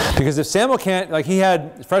class. Because if Samuel can't, like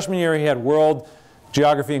freshman year, he had world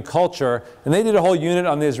geography and culture, and they did a whole unit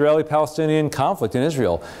on the Israeli-Palestinian conflict in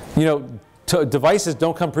Israel. Devices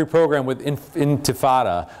don't come pre-programmed with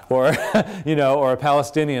intifada or, or a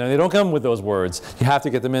Palestinian, and they don't come with those words. You have to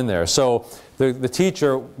get them in there. So the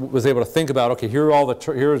teacher was able to think about, okay,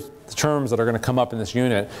 here's the terms that are going to come up in this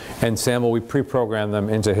unit, and Samuel, we pre-program them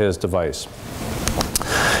into his device.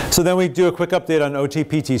 So then we do a quick update on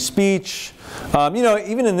OT-PT speech.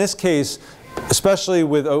 Even in this case, especially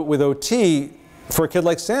with OT, for a kid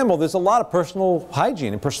like Samuel, there's a lot of personal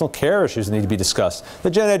hygiene and personal care issues that need to be discussed. The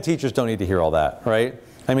gen ed teachers don't need to hear all that, right?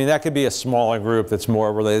 I mean, that could be a smaller group that's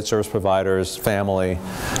more related service providers, family.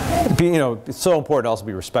 It's so important to also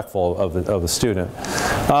be respectful of the student.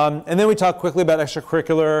 And then we talk quickly about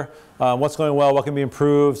extracurricular, what's going well, what can be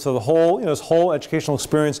improved. So the whole, his whole educational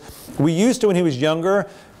experience. We used to, when he was younger,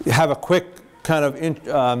 have a quick kind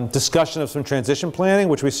of discussion of some transition planning,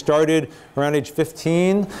 which we started around age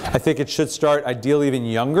 15. I think it should start ideally even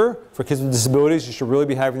younger. For kids with disabilities, you should really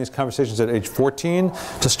be having these conversations at age 14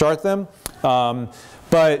 to start them.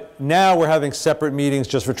 But now we're having separate meetings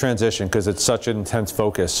just for transition because it's such an intense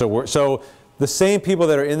focus. So the same people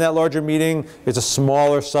that are in that larger meeting, it's a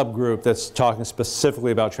smaller subgroup that's talking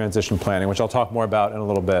specifically about transition planning, which I'll talk more about in a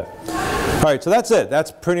little bit. All right, so that's it.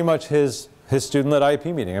 That's pretty much his student-led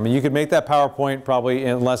IEP meeting. I mean, you could make that PowerPoint probably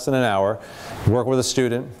in less than an hour, work with a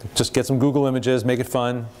student, just get some Google images, make it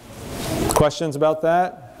fun. Questions about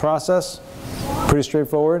that process? Pretty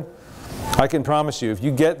straightforward. I can promise you, if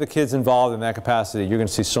you get the kids involved in that capacity, you're going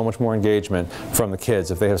to see so much more engagement from the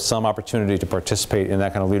kids if they have some opportunity to participate in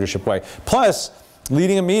that kind of leadership way. Plus,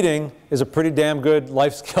 leading a meeting is a pretty damn good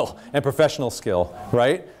life skill and professional skill,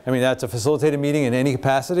 right? I mean, that's a facilitated meeting in any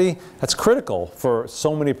capacity. That's critical for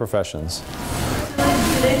so many professions.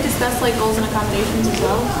 Do they discuss like goals and accommodations as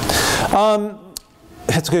well?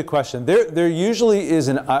 That's a good question. There usually is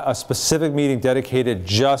a specific meeting dedicated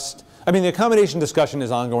just, I mean, the accommodation discussion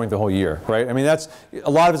is ongoing the whole year, right? I mean,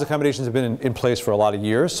 a lot of his accommodations have been in place for a lot of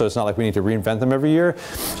years, so it's not like we need to reinvent them every year.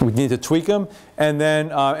 We need to tweak them. And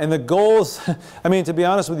then, and the goals, I mean, to be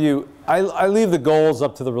honest with you, I leave the goals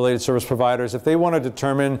up to the related service providers. If they want to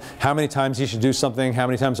determine how many times he should do something, how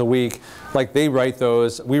many times a week, like they write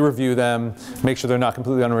those, we review them, make sure they're not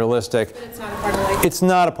completely unrealistic. But it's not a part of like. It's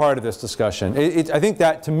not a part of this discussion. I think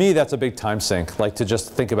that, to me, that's a big time sink, like to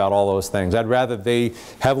just think about all those things. I'd rather they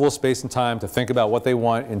have a little space and time to think about what they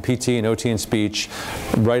want in PT and OT and speech,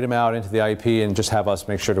 write them out into the IEP, and just have us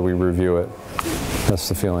make sure that we review it. That's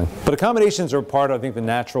the feeling. But accommodations are part of, I think, the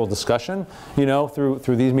natural discussion, you know, through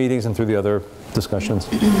these meetings and through the other discussions.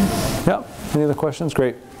 Yeah, any other questions?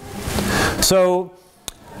 Great. So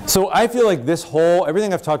I feel like this whole,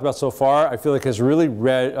 everything I've talked about so far, I feel like has really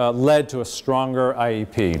led to a stronger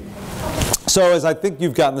IEP. So as I think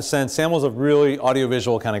you've gotten the sense, Samuel's a really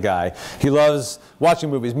audiovisual kind of guy. He loves watching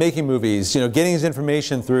movies, making movies, you know, getting his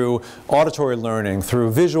information through auditory learning,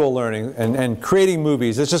 through visual learning, and creating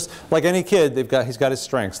movies. It's just like any kid, he's got his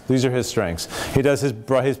strengths. These are his strengths. He does his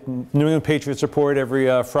New England Patriots report every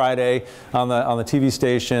Friday on the TV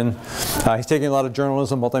station. He's taking a lot of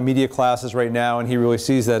journalism, multimedia classes right now, and he really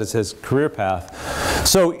sees that as his career path.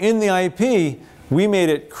 So in the IEP, we made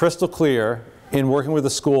it crystal clear in working with the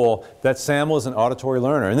school that Samuel is an auditory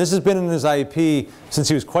learner. And this has been in his IEP since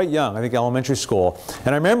he was quite young, I think elementary school.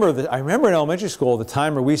 And I remember in elementary school the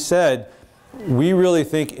time where we said, we really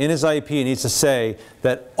think in his IEP he needs to say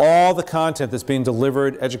that all the content that's being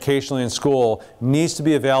delivered educationally in school needs to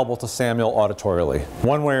be available to Samuel auditorily,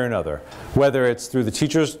 one way or another. Whether it's through the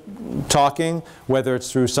teachers talking, whether it's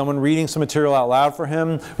through someone reading some material out loud for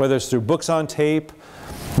him, whether it's through books on tape,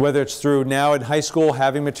 whether it's through now in high school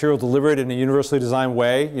having material delivered in a universally designed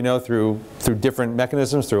way, you know, through different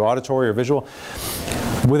mechanisms, through auditory or visual.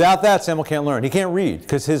 Without that, Samuel can't learn. He can't read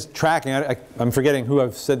because his tracking, I'm forgetting who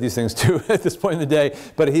I've said these things to at this point in the day,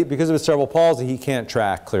 but because of his cerebral palsy, he can't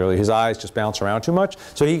track clearly. His eyes just bounce around too much.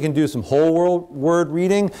 So he can do some whole word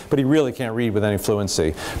reading, but he really can't read with any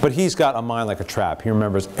fluency. But he's got a mind like a trap. He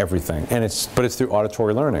remembers everything, but it's through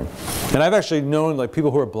auditory learning. And I've actually known like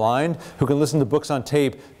people who are blind who can listen to books on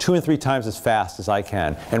tape 2 and 3 times as fast as I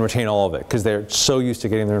can and retain all of it because they're so used to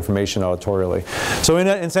getting their information auditorily. So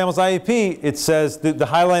in Samuel's IEP, it says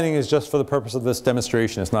the highlighting is just for the purpose of this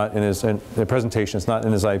demonstration. It's not in the presentation. It's not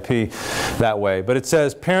in his IEP that way. But it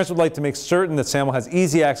says, parents would like to make certain that Samuel has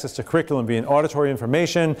easy access to curriculum via auditory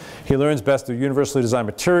information. He learns best through universally designed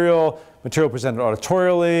material presented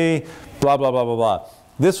auditorially, blah, blah, blah, blah, blah.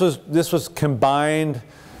 This was combined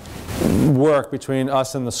work between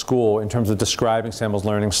us and the school in terms of describing Samuel's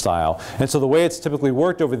learning style. And so the way it's typically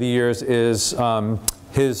worked over the years is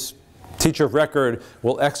his teacher of record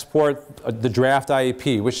will export the draft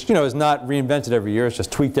IEP, which is not reinvented every year, it's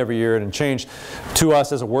just tweaked every year and changed, to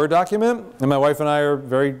us as a Word document. And my wife and I are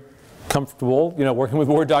very comfortable, working with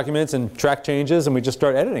Word documents and track changes, and we just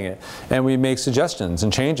start editing it. And we make suggestions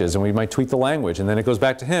and changes, and we might tweak the language, and then it goes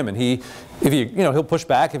back to him. And he'll push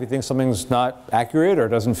back if he thinks something's not accurate or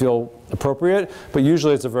doesn't feel appropriate. But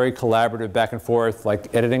usually it's a very collaborative back and forth,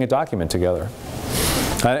 like editing a document together.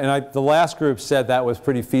 And the last group said that was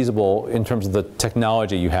pretty feasible in terms of the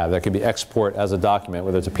technology you have that could be export as a document,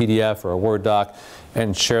 whether it's a PDF or a Word doc,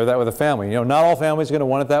 and share that with a family. Not all families are going to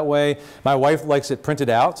want it that way. My wife likes it printed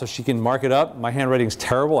out so she can mark it up. My handwriting's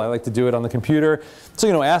terrible. I like to do it on the computer.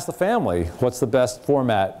 So, ask the family, what's the best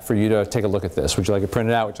format for you to take a look at this? Would you like it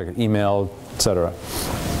printed out? Would you like it emailed, etc.?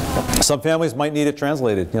 Some families might need it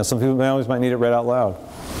translated. Some families might need it read out loud.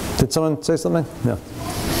 Did someone say something? No.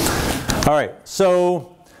 All right,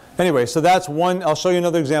 so anyway, so that's one. I'll show you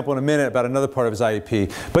another example in a minute about another part of his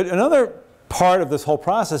IEP. But another part of this whole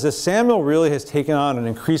process is Samuel really has taken on an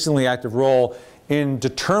increasingly active role in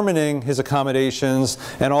determining his accommodations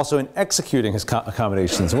and also in executing his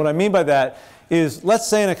accommodations. And what I mean by that is, let's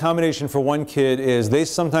say an accommodation for one kid is they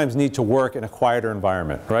sometimes need to work in a quieter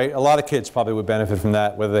environment, right? A lot of kids probably would benefit from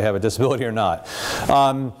that, whether they have a disability or not.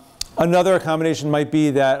 Another accommodation might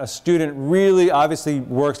be that a student really obviously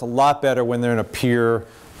works a lot better when they're in a peer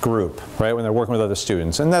group, right? When they're working with other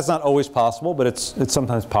students. And that's not always possible, but it's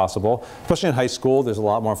sometimes possible. Especially in high school, there's a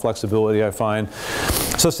lot more flexibility, I find.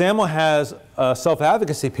 So Samuel has a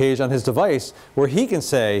self-advocacy page on his device where he can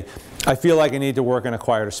say, I feel like I need to work in a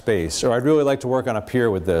quieter space, or I'd really like to work on a pier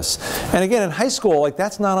with this. And again, in high school,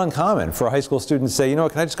 that's not uncommon for a high school student to say, can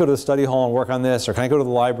I just go to the study hall and work on this, or can I go to the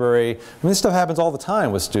library? I mean, this stuff happens all the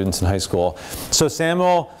time with students in high school. So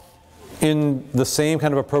Samuel in the same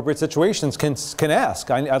kind of appropriate situations can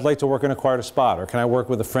ask, I'd like to work in a quieter spot, or can I work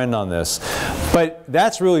with a friend on this? But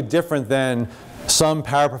that's really different than some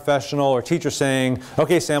paraprofessional or teacher saying,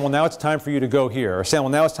 okay, Sam, well, now it's time for you to go here, or Sam,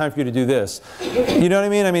 well, now it's time for you to do this. You know what I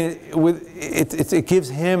mean? I mean, it gives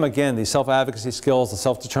him, again, these self-advocacy skills, the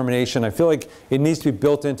self-determination. I feel like it needs to be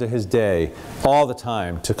built into his day all the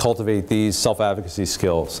time to cultivate these self-advocacy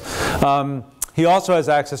skills. He also has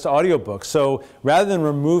access to audiobooks. So rather than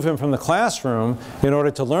remove him from the classroom in order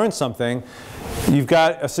to learn something, you've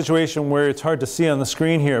got a situation where it's hard to see on the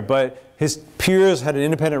screen here, but his peers had an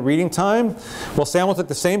independent reading time. Well, Samuel took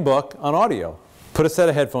the same book on audio, put a set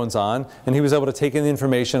of headphones on, and he was able to take in the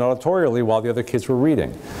information auditorially while the other kids were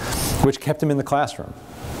reading, which kept him in the classroom.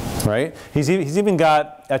 Right? He's even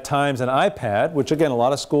got, at times, an iPad, which, again, a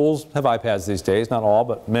lot of schools have iPads these days, not all,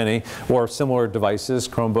 but many, or similar devices,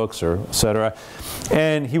 Chromebooks, or et cetera.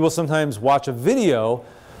 And he will sometimes watch a video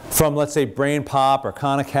from, let's say, Brain Pop or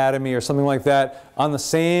Khan Academy or something like that on the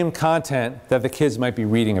same content that the kids might be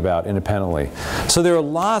reading about independently. So there are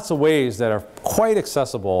lots of ways that are quite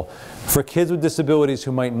accessible for kids with disabilities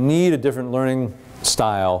who might need a different learning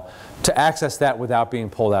style to access that without being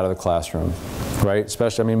pulled out of the classroom, right?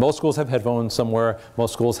 Especially, I mean, most schools have headphones somewhere.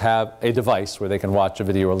 Most schools have a device where they can watch a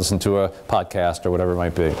video or listen to a podcast or whatever it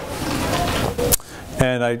might be.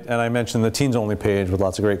 And I mentioned the teens only page with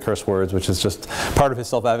lots of great curse words, which is just part of his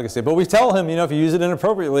self-advocacy. But we tell him, you know, if you use it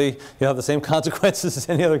inappropriately, you'll have the same consequences as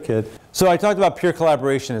any other kid. So I talked about peer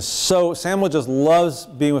collaboration. Samuel just loves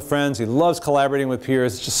being with friends. He loves collaborating with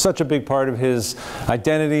peers. It's just such a big part of his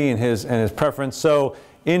identity and his preference. So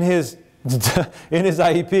in his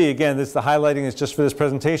IEP, again, the highlighting is just for this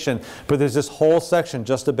presentation, but there's this whole section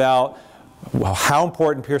just about how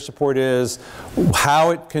important peer support is, how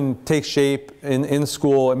it can take shape in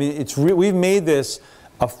school. I mean, we've made this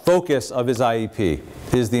a focus of his IEP,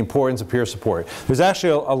 is the importance of peer support. There's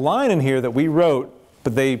actually a line in here that we wrote,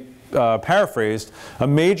 but they paraphrased. A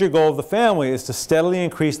major goal of the family is to steadily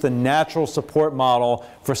increase the natural support model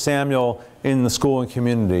for Samuel in the school and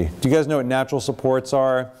community. Do you guys know what natural supports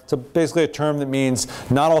are? It's basically a term that means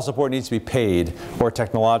not all support needs to be paid or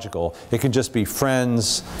technological. It can just be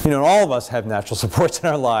friends. You know, all of us have natural supports in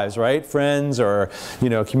our lives, right? Friends or, you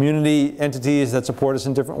know, community entities that support us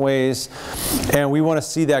in different ways. And we want to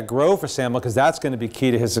see that grow for Samuel because that's going to be key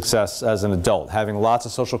to his success as an adult, having lots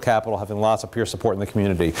of social capital, having lots of peer support in the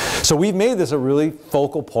community. So we've made this a really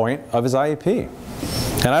focal point of his IEP.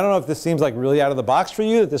 And I don't know if this seems like really out of the box for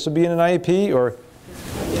you, that this would be in an IEP, or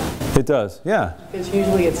it does, yeah. Because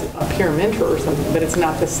usually it's a peer mentor or something, but it's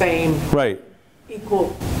not the same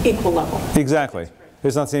equal level. Exactly.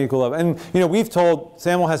 It's not the same equal level. And you know,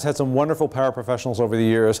 Samuel has had some wonderful paraprofessionals over the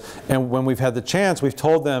years, and when we've had the chance, we've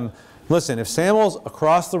told them, listen, if Samuel's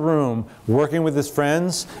across the room working with his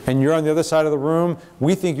friends, and you're on the other side of the room,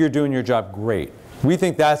 we think you're doing your job great. We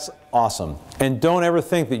think that's awesome. And don't ever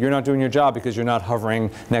think that you're not doing your job because you're not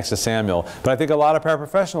hovering next to Samuel. But I think a lot of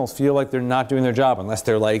paraprofessionals feel like they're not doing their job unless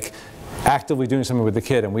they're like actively doing something with the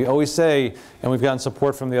kid. And we always say, and we've gotten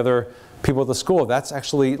support from the other people at the school, that's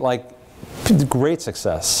actually like great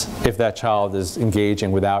success if that child is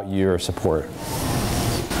engaging without your support.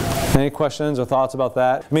 Any questions or thoughts about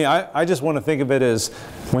that? I mean, I just want to think of it as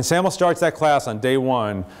when Samuel starts that class on day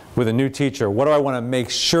one with a new teacher, what do I want to make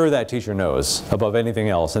sure that teacher knows above anything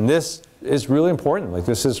else? And this is really important. Like,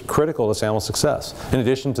 this is critical to Samuel's success, in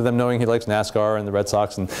addition to them knowing he likes NASCAR and the Red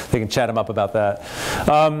Sox, and they can chat him up about that.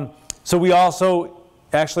 So we also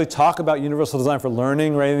actually talk about universal design for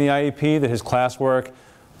learning right in the IEP, that his classwork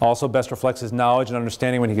also best reflects his knowledge and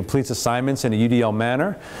understanding when he completes assignments in a UDL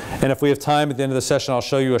manner. And if we have time at the end of the session, I'll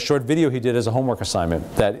show you a short video he did as a homework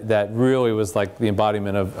assignment that really was like the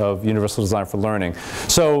embodiment of universal design for learning.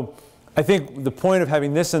 So I think the point of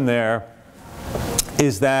having this in there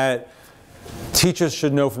is that teachers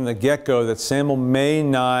should know from the get-go that Samuel may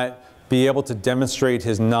not be able to demonstrate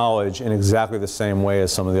his knowledge in exactly the same way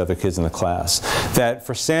as some of the other kids in the class. That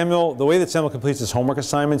for Samuel, the way that Samuel completes his homework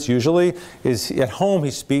assignments usually is at home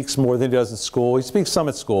he speaks more than he does at school. He speaks some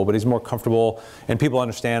at school, but he's more comfortable and people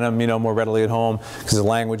understand him, you know, more readily at home because his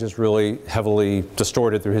language is really heavily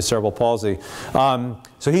distorted through his cerebral palsy.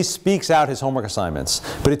 So he speaks out his homework assignments,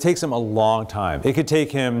 but it takes him a long time. It could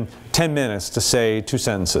take him 10 minutes to say 2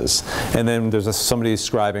 sentences, and then there's somebody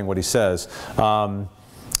scribing what he says.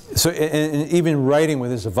 So and even writing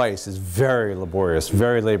with his device is very laborious,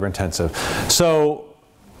 very labor intensive. So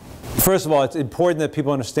first of all, it's important that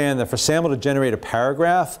people understand that for Samuel to generate a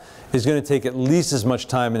paragraph is going to take at least as much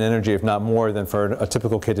time and energy, if not more, than for a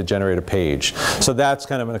typical kid to generate a page. So that's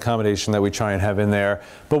kind of an accommodation that we try and have in there.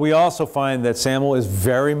 But we also find that Samuel is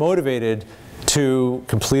very motivated to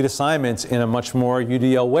complete assignments in a much more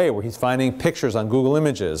UDL way, where he's finding pictures on Google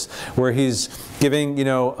Images, where he's giving,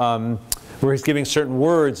 where he's giving certain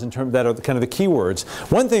words in terms that are kind of the keywords.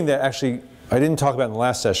 One thing that actually I didn't talk about in the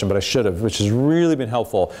last session, but I should have, which has really been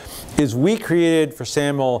helpful, is we created for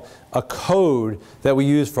Samuel a code that we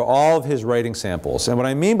use for all of his writing samples. And what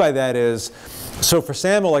I mean by that is, so for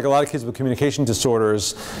Samuel, like a lot of kids with communication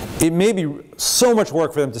disorders, it may be so much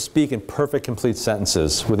work for them to speak in perfect, complete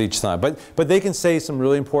sentences with each time. But they can say some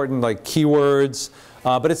really important like keywords,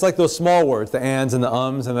 but it's like those small words, the ands and the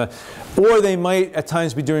ums and the, or they might at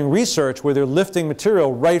times be doing research where they're lifting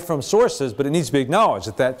material right from sources, but it needs to be acknowledged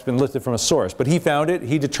that that's been lifted from a source. But he found it,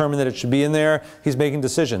 he determined that it should be in there, he's making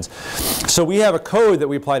decisions. So we have a code that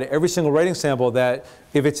we apply to every single writing sample that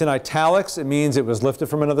if it's in italics, it means it was lifted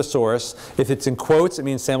from another source. If it's in quotes, it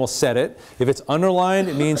means Samuel said it. If it's underlined,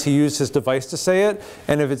 it means he used his device to say it.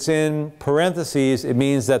 And if it's in parentheses, it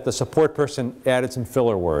means that the support person added some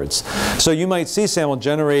filler words. So you might see Samuel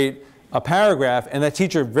generate a paragraph, and that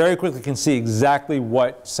teacher very quickly can see exactly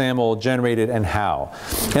what Samuel generated and how.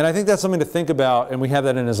 And I think that's something to think about, and we have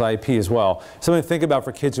that in his IEP as well. Something to think about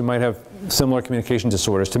for kids who might have similar communication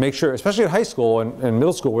disorders, to make sure, especially at high school and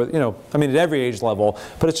middle school, where, I mean at every age level,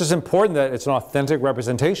 but it's just important that it's an authentic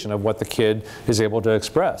representation of what the kid is able to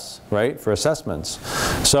express, right, for assessments.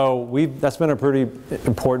 So that's been a pretty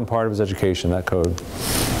important part of his education, that code.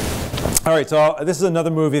 All right, so this is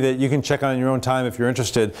another movie that you can check on in your own time if you're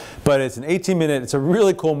interested, but it's an 18-minute, it's a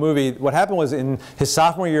really cool movie. What happened was in his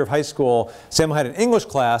sophomore year of high school, Samuel had an English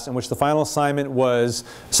class in which the final assignment was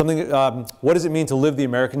something, what does it mean to live the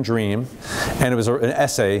American dream? And it was an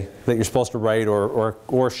essay that you're supposed to write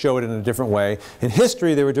or show it in a different way. In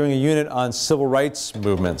history, they were doing a unit on civil rights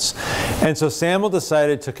movements. And so Samuel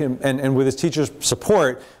decided to, and with his teacher's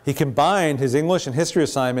support, he combined his English and history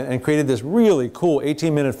assignment and created this really cool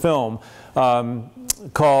 18-minute film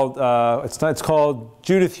called, it's called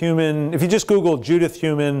Judith Heumann. If you just Google Judith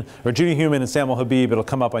Heumann or Judy Heumann and Samuel Habib, it'll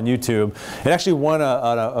come up on YouTube. It actually won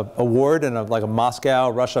an award in like a Moscow,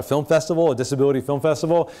 Russia film festival, a disability film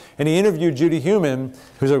festival. And he interviewed Judy Heumann,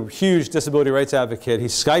 who's a huge disability rights advocate. He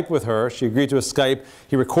Skyped with her. She agreed to a Skype.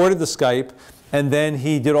 He recorded the Skype. And then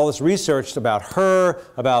he did all this research about her,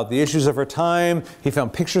 about the issues of her time. He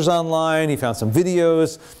found pictures online. He found some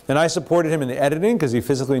videos. And I supported him in the editing because he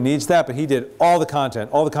physically needs that. But he did all the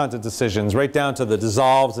content decisions, right down to the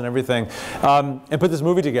dissolves and everything, and put this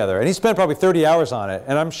movie together. And he spent probably 30 hours on it.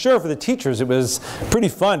 And I'm sure for the teachers it was pretty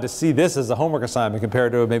fun to see this as a homework assignment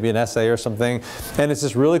compared to maybe an essay or something. And it's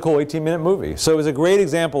this really cool 18-minute movie. So it was a great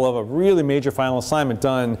example of a really major final assignment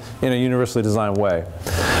done in a universally designed way.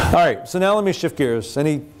 All right, so now let me shift gears.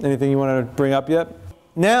 Anything you want to bring up yet?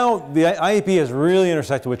 Now, the IEP has really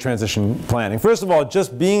intersected with transition planning. First of all,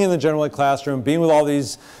 just being in the general ed classroom, being with all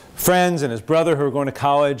these friends and his brother who are going to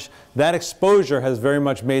college, that exposure has very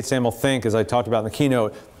much made Samuel think, as I talked about in the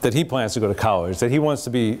keynote, that he plans to go to college, that he wants to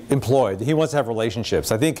be employed, that he wants to have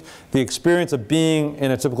relationships. I think the experience of being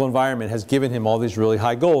in a typical environment has given him all these really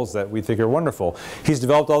high goals that we think are wonderful. He's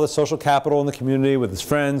developed all this social capital in the community with his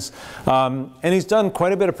friends, and he's done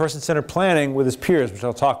quite a bit of person-centered planning with his peers, which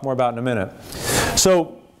I'll talk more about in a minute.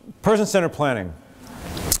 So, person-centered planning.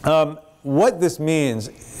 What this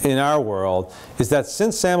means in our world is that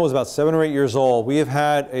since Samuel was about 7 or 8 years old, we have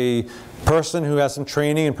had a person who has some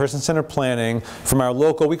training in person-centered planning from our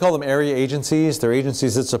local, we call them area agencies. They're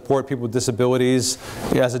agencies that support people with disabilities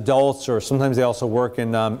as adults, or sometimes they also work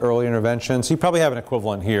in early intervention. So you probably have an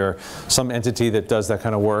equivalent here, some entity that does that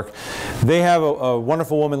kind of work. They have a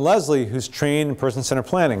wonderful woman, Leslie, who's trained in person-centered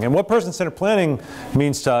planning. And what person-centered planning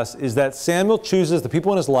means to us is that Samuel chooses the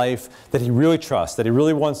people in his life that he really trusts, that he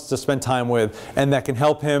really wants to spend time with, and that can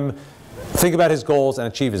help him think about his goals and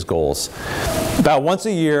achieve his goals. About once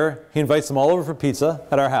a year, he invites them all over for pizza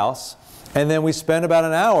at our house, and then we spend about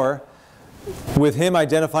an hour with him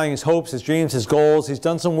identifying his hopes, his dreams, his goals. He's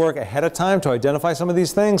done some work ahead of time to identify some of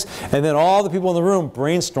these things, and then all the people in the room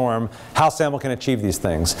brainstorm how Samuel can achieve these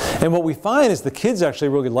things. And what we find is the kids actually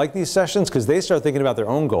really like these sessions because they start thinking about their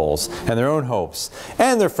own goals and their own hopes.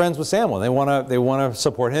 And they're friends with Samuel. They want to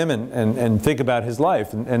support him and think about his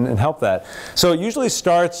life and help that. So it usually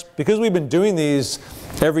starts, because we've been doing these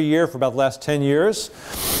every year for about the last 10 years,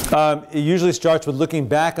 it usually starts with looking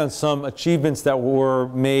back on some achievements that were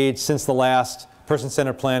made since the last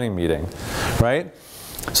person-centered planning meeting, right?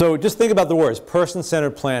 So just think about the words,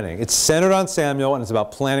 person-centered planning. It's centered on Samuel, and it's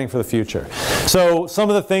about planning for the future. So some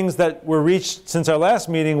of the things that were reached since our last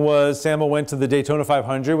meeting was Samuel went to the Daytona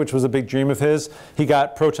 500, which was a big dream of his. He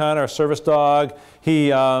got Proton, our service dog.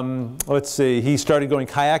 Let's see, he started going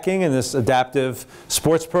kayaking in this adaptive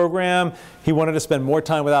sports program. He wanted to spend more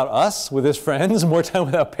time without us, with his friends, more time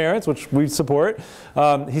without parents, which we support.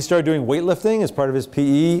 He started doing weightlifting as part of his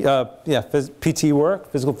PT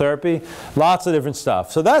work, physical therapy, lots of different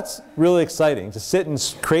stuff. So that's really exciting, to sit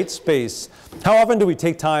and create space. How often do we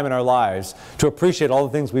take time in our lives to appreciate all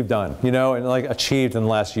the things we've done, you know, and like achieved in the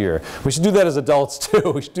last year? We should do that as adults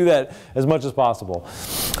too. We should do that as much as possible.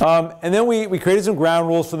 And then we created some ground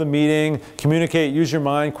rules for the meeting: communicate, use your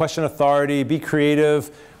mind, question authority, be creative.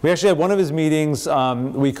 We actually had one of his meetings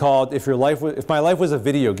we called If My Life Was a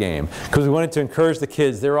Video Game, because we wanted to encourage the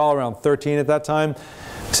kids. They were all around 13 at that time.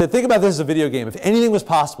 We said, think about this as a video game. If anything was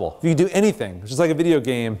possible, if you could do anything, just like a video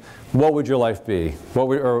game, what would your life be?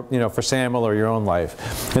 Or, you know, for Samuel or your own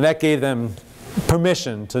life? And that gave them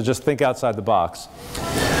permission to just think outside the box.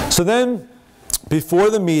 So then, before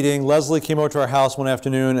the meeting, Leslie came over to our house one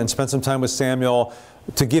afternoon and spent some time with Samuel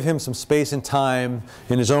to give him some space and time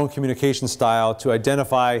in his own communication style to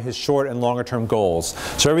identify his short and longer term goals.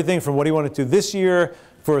 So everything from what he wanted to do this year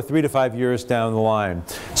for 3 to 5 years down the line.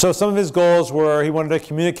 So some of his goals were he wanted to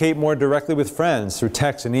communicate more directly with friends through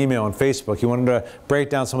text and email and Facebook. He wanted to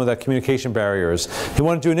break down some of the communication barriers. He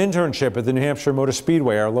wanted to do an internship at the New Hampshire Motor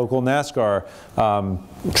Speedway, our local NASCAR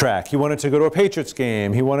track. He wanted to go to a Patriots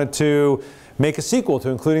game. He wanted to make a sequel to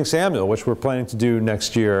Including Samuel, which we're planning to do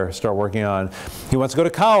next year, start working on. He wants to go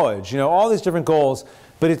to college, you know, all these different goals.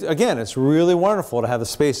 But again, it's really wonderful to have the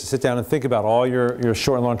space to sit down and think about all your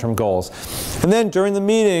short and long-term goals. And then during the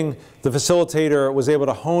meeting, the facilitator was able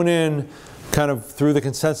to hone in kind of through the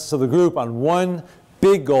consensus of the group on one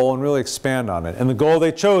big goal and really expand on it. And the goal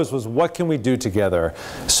they chose was, what can we do together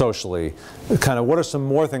socially? Kind of what are some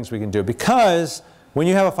more things we can do? Because when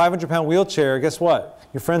you have a 500-pound wheelchair, guess what?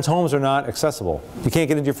 Your friends' homes are not accessible. You can't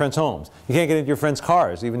get into your friends' homes. You can't get into your friends'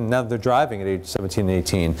 cars, even now that they're driving at age 17 and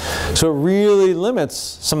 18. So it really limits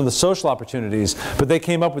some of the social opportunities. But they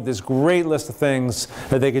came up with this great list of things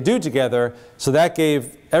that they could do together. So that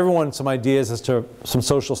gave everyone some ideas as to some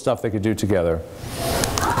social stuff they could do together.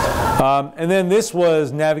 And then this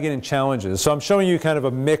was navigating challenges. So I'm showing you kind of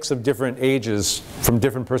a mix of different ages from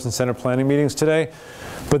different person-centered planning meetings today.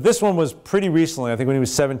 But this one was pretty recently, I think when he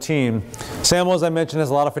was 17. Samuel, as I mentioned,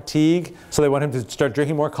 has a lot of fatigue, so they want him to start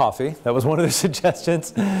drinking more coffee. That was one of their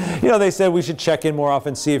suggestions. You know, they said we should check in more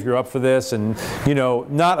often, see if you're up for this, and, you know,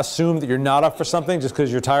 not assume that you're not up for something just because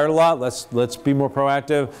you're tired a lot. Let's be more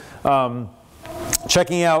proactive.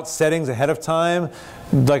 Checking out settings ahead of time.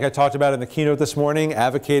 Like I talked about in the keynote this morning,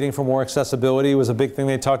 advocating for more accessibility was a big thing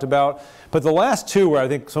they talked about. But the last two were, I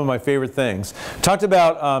think, some of my favorite things. Talked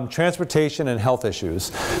about transportation and health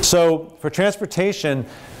issues. So for transportation,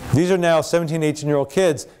 these are now 17, 18-year-old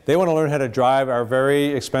kids. They want to learn how to drive our very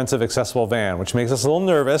expensive accessible van, which makes us a little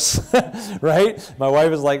nervous, right? My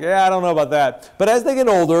wife is like, yeah, I don't know about that. But as they get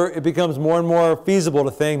older, it becomes more and more feasible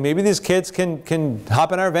to think maybe these kids can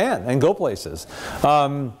hop in our van and go places.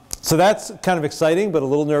 So that's kind of exciting, but a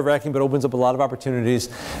little nerve-wracking, but opens up a lot of opportunities.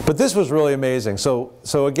 But this was really amazing. So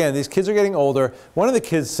again, these kids are getting older. One of the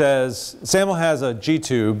kids says, Samuel has a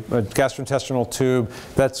G-tube, a gastrointestinal tube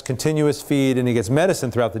that's continuous feed, and he gets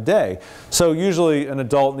medicine throughout the day. So usually an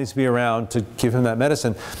adult needs to be around to give him that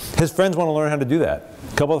medicine. His friends want to learn how to do that.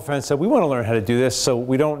 A couple of friends said, we want to learn how to do this, so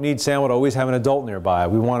we don't need Samuel to always have an adult nearby.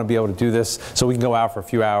 We want to be able to do this so we can go out for a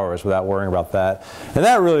few hours without worrying about that. And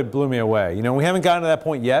that really blew me away. You know, we haven't gotten to that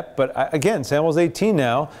point yet, but again, Samuel's 18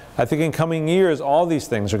 now. I think in coming years, all these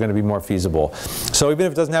things are going to be more feasible. So even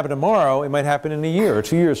if it doesn't happen tomorrow, it might happen in a year or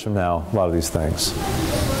 2 years from now, a lot of these things.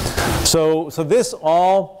 So this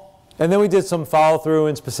all... And then we did some follow-through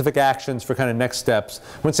and specific actions for kind of next steps.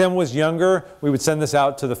 When Samuel was younger, we would send this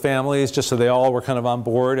out to the families just so they all were kind of on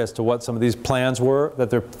board as to what some of these plans were that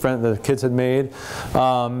the kids had made.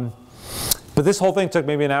 But this whole thing took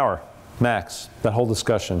maybe an hour, max, that whole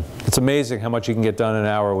discussion. It's amazing how much you can get done in an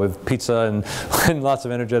hour with pizza and lots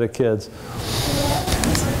of energetic kids.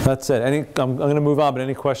 That's it. I'm going to move on, but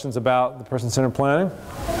any questions about the person-centered planning?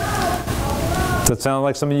 Does that sound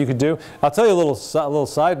like something you could do? I'll tell you a little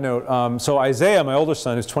side note. So Isaiah, my older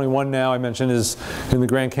son, who's 21 now, I mentioned is in the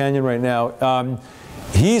Grand Canyon right now.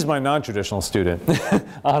 He's my non-traditional student,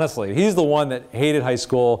 honestly. He's the one that hated high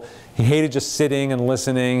school. He hated just sitting and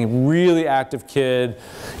listening. Really active kid,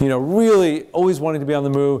 you know, really always wanting to be on the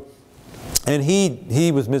move. And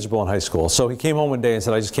he was miserable in high school. So he came home one day and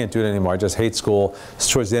said, I just can't do it anymore. I just hate school. It's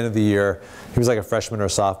towards the end of the year. He was like a freshman or a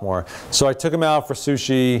sophomore. So I took him out for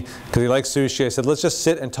sushi because he likes sushi. I said, let's just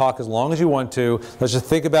sit and talk as long as you want to. Let's just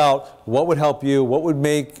think about what would help you, what would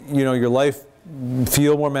make, you know, your life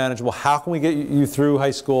feel more manageable? How can we get you through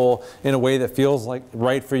high school in a way that feels like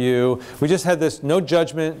right for you? We just had this no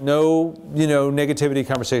judgment, no negativity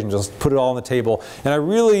conversation, just put it all on the table. And I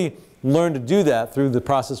really learned to do that through the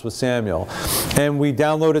process with Samuel. And we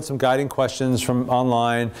downloaded some guiding questions from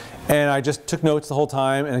online, and I just took notes the whole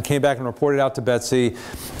time and came back and reported out to Betsy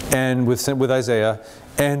and with Isaiah.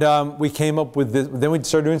 And we came up with this, then we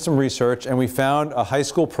started doing some research, and we found a high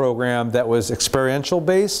school program that was experiential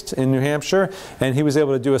based in New Hampshire, and he was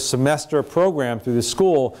able to do a semester program through the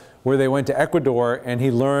school where they went to Ecuador and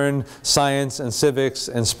he learned science and civics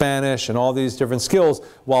and Spanish and all these different skills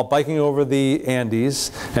while biking over the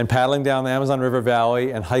Andes and paddling down the Amazon River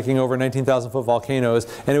Valley and hiking over 19,000-foot volcanoes,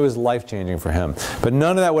 and it was life-changing for him. But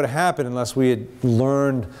none of that would have happened unless we had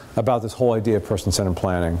learned about this whole idea of person-centered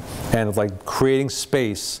planning and of like creating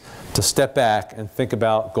space to step back and think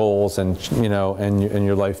about goals and and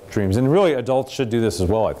your life dreams. And really, adults should do this as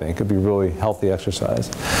well, I think. It'd be really healthy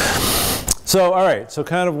exercise. So, all right, so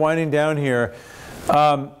kind of winding down here,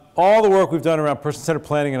 all the work we've done around person-centered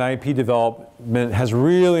planning and IEP development has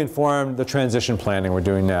really informed the transition planning we're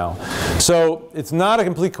doing now. So it's not a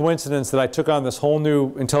complete coincidence that I took on this whole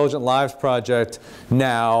new Intelligent Lives project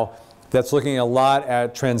now that's looking a lot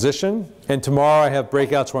at transition. And tomorrow I have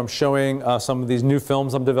breakouts where I'm showing some of these new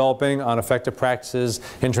films I'm developing on effective practices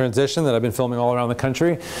in transition that I've been filming all around the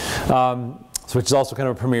country, which is also kind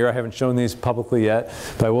of a premiere. I haven't shown these publicly yet,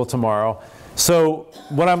 but I will tomorrow. So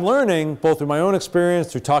what I'm learning, both through my own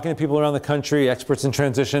experience, through talking to people around the country, experts in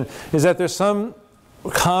transition, is that there's some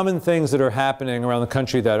common things that are happening around the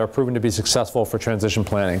country that are proven to be successful for transition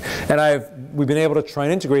planning. And we've been able to try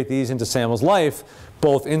and integrate these into Samuel's life,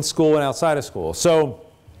 both in school and outside of school. So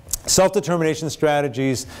self-determination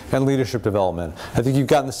strategies and leadership development. I think you've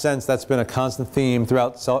gotten the sense that's been a constant theme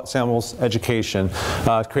throughout Samuel's education.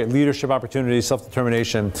 Create leadership opportunities,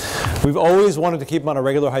 self-determination. We've always wanted to keep him on a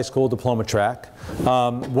regular high school diploma track.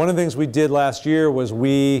 One of the things we did last year was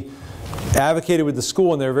we advocated with the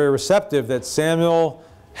school, and they were very receptive, that Samuel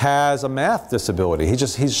has a math disability. He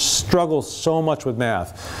struggles so much with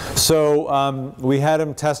math. So we had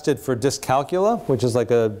him tested for dyscalculia, which is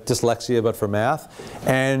like a dyslexia but for math,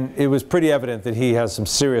 and it was pretty evident that he has some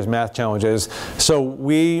serious math challenges. So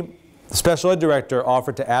the special ed director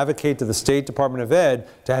offered to advocate to the State Department of Ed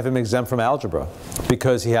to have him exempt from algebra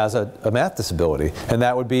because he has a math disability, and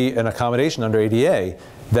that would be an accommodation under ADA,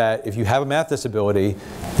 that if you have a math disability,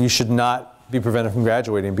 you should not be prevented from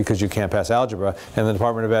graduating because you can't pass algebra, and the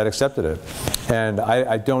Department of Ed accepted it. And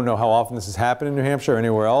I don't know how often this has happened in New Hampshire or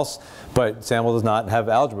anywhere else, but Samuel does not have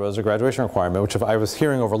algebra as a graduation requirement, which, if I was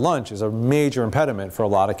hearing over lunch, is a major impediment for a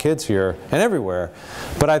lot of kids here and everywhere.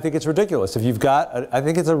 But I think it's ridiculous. If you've got, I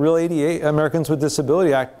think it's a real ADA, Americans with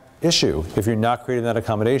Disability Act issue, if you're not creating that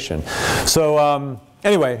accommodation. So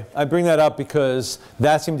anyway, I bring that up because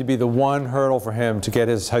that seemed to be the one hurdle for him to get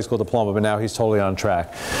his high school diploma, but now he's totally on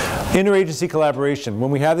track. Interagency collaboration.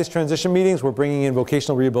 When we have these transition meetings, we're bringing in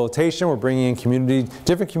vocational rehabilitation, we're bringing in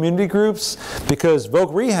different community groups, because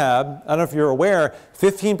Voc Rehab, I don't know if you're aware,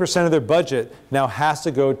 15% of their budget now has to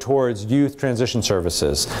go towards youth transition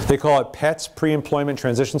services. They call it PETS, pre-employment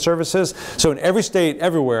transition services. So in every state,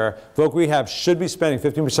 everywhere, Voc Rehab should be spending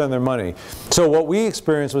 15% of their money. So what we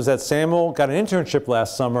experienced was that Samuel got an internship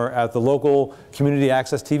last summer at the local community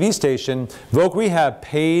access TV station. Voc Rehab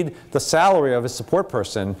paid the salary of his support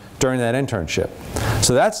person during that internship.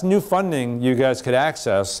 So that's new funding you guys could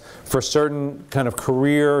access for certain kind of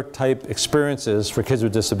career type experiences for kids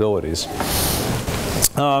with disabilities.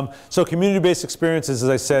 So community-based experiences, as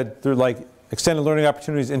I said, through like extended learning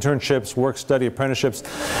opportunities, internships, work-study, apprenticeships.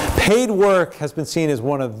 Paid work has been seen as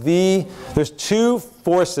one of there's two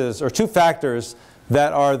forces or two factors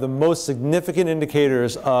that are the most significant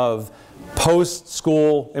indicators of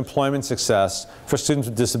post-school employment success for students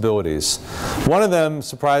with disabilities. One of them,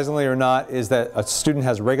 surprisingly or not, is that a student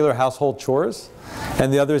has regular household chores,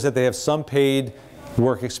 and the other is that they have some paid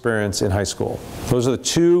work experience in high school. Those are the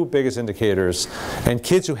two biggest indicators. And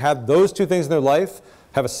kids who have those two things in their life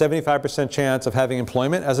have a 75% chance of having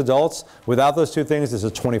employment as adults. Without those two things, there's a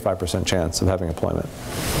 25% chance of having employment.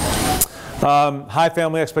 High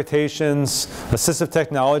family expectations, assistive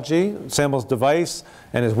technology, Samuel's device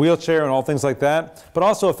and his wheelchair and all things like that, but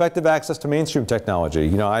also effective access to mainstream technology,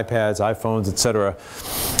 iPads, iPhones, etc.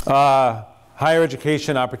 Higher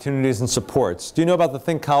education opportunities and supports. Do you know about the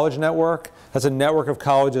Think College Network? That's a network of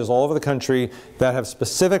colleges all over the country that have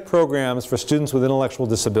specific programs for students with intellectual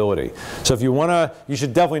disability. So if you want to, you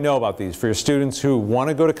should definitely know about these. For your students who want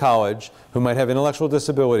to go to college, who might have intellectual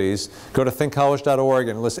disabilities, go to thinkcollege.org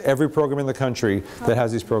and list every program in the country that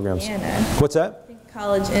has these programs. Indiana. What's that? Think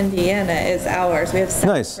College, Indiana is ours. We have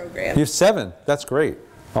 7 Nice. programs. You have 7. That's great.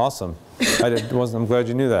 Awesome. I'm glad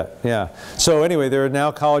you knew that. Yeah. So anyway, there are now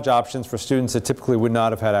college options for students that typically would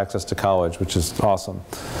not have had access to college, which is awesome.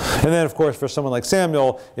 And then, of course, for someone like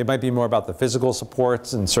Samuel, it might be more about the physical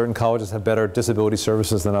supports, and certain colleges have better disability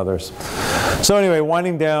services than others. So anyway,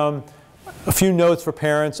 winding down, a few notes for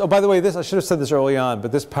parents. Oh, by the way, I should have said this early on,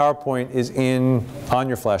 but this PowerPoint is on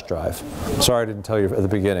your flash drive. Sorry I didn't tell you at the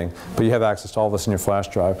beginning, but you have access to all this in your flash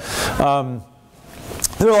drive.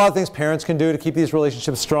 There are a lot of things parents can do to keep these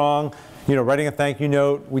relationships strong. You know, writing a thank you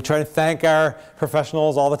note. We try to thank our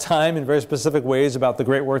professionals all the time in very specific ways about the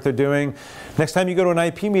great work they're doing. Next time you go to an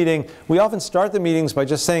IEP meeting, we often start the meetings by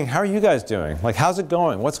just saying, how are you guys doing? Like, how's it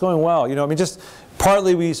going? What's going well? You know, I mean, just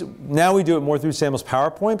partly now we do it more through Samuel's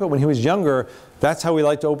PowerPoint, but when he was younger, that's how we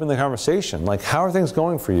like to open the conversation. Like, how are things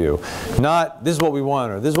going for you? Not, this is what we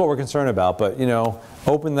want, or this is what we're concerned about, but, you know,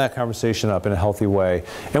 open that conversation up in a healthy way.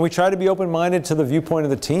 And we try to be open-minded to the viewpoint of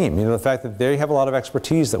the team. You know, the fact that they have a lot of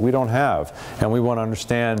expertise that we don't have, and we want to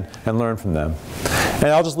understand and learn from them. And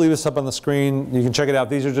I'll just leave this up on the screen. You can check it out.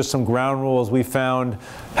 These are just some ground rules we found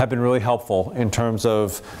have been really helpful in terms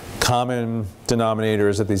of common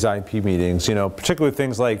denominators at these IEP meetings. You know, particularly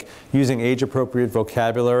things like using age-appropriate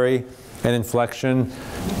vocabulary and inflection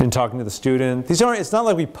in talking to the student. It's not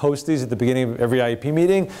like we post these at the beginning of every IEP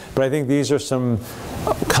meeting, but I think these are some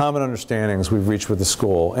common understandings we've reached with the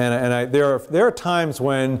school. And there are times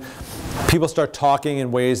when people start talking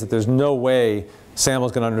in ways that there's no way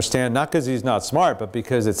Samuel's going to understand, not because he's not smart, but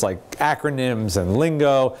because it's like acronyms and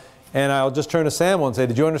lingo. And I'll just turn to Samuel and say,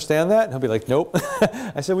 did you understand that? And he'll be like, nope.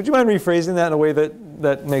 I said, would you mind rephrasing that in a way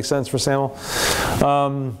that makes sense for Samuel?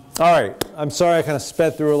 All right. I'm sorry I kind of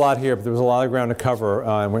sped through a lot here, but there was a lot of ground to cover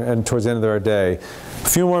and towards the end of our day. A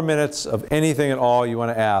few more minutes of anything at all you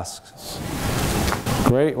want to ask.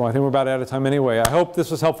 Great. Well, I think we're about out of time anyway. I hope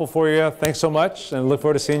this was helpful for you. Thanks so much, and look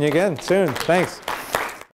forward to seeing you again soon. Thanks.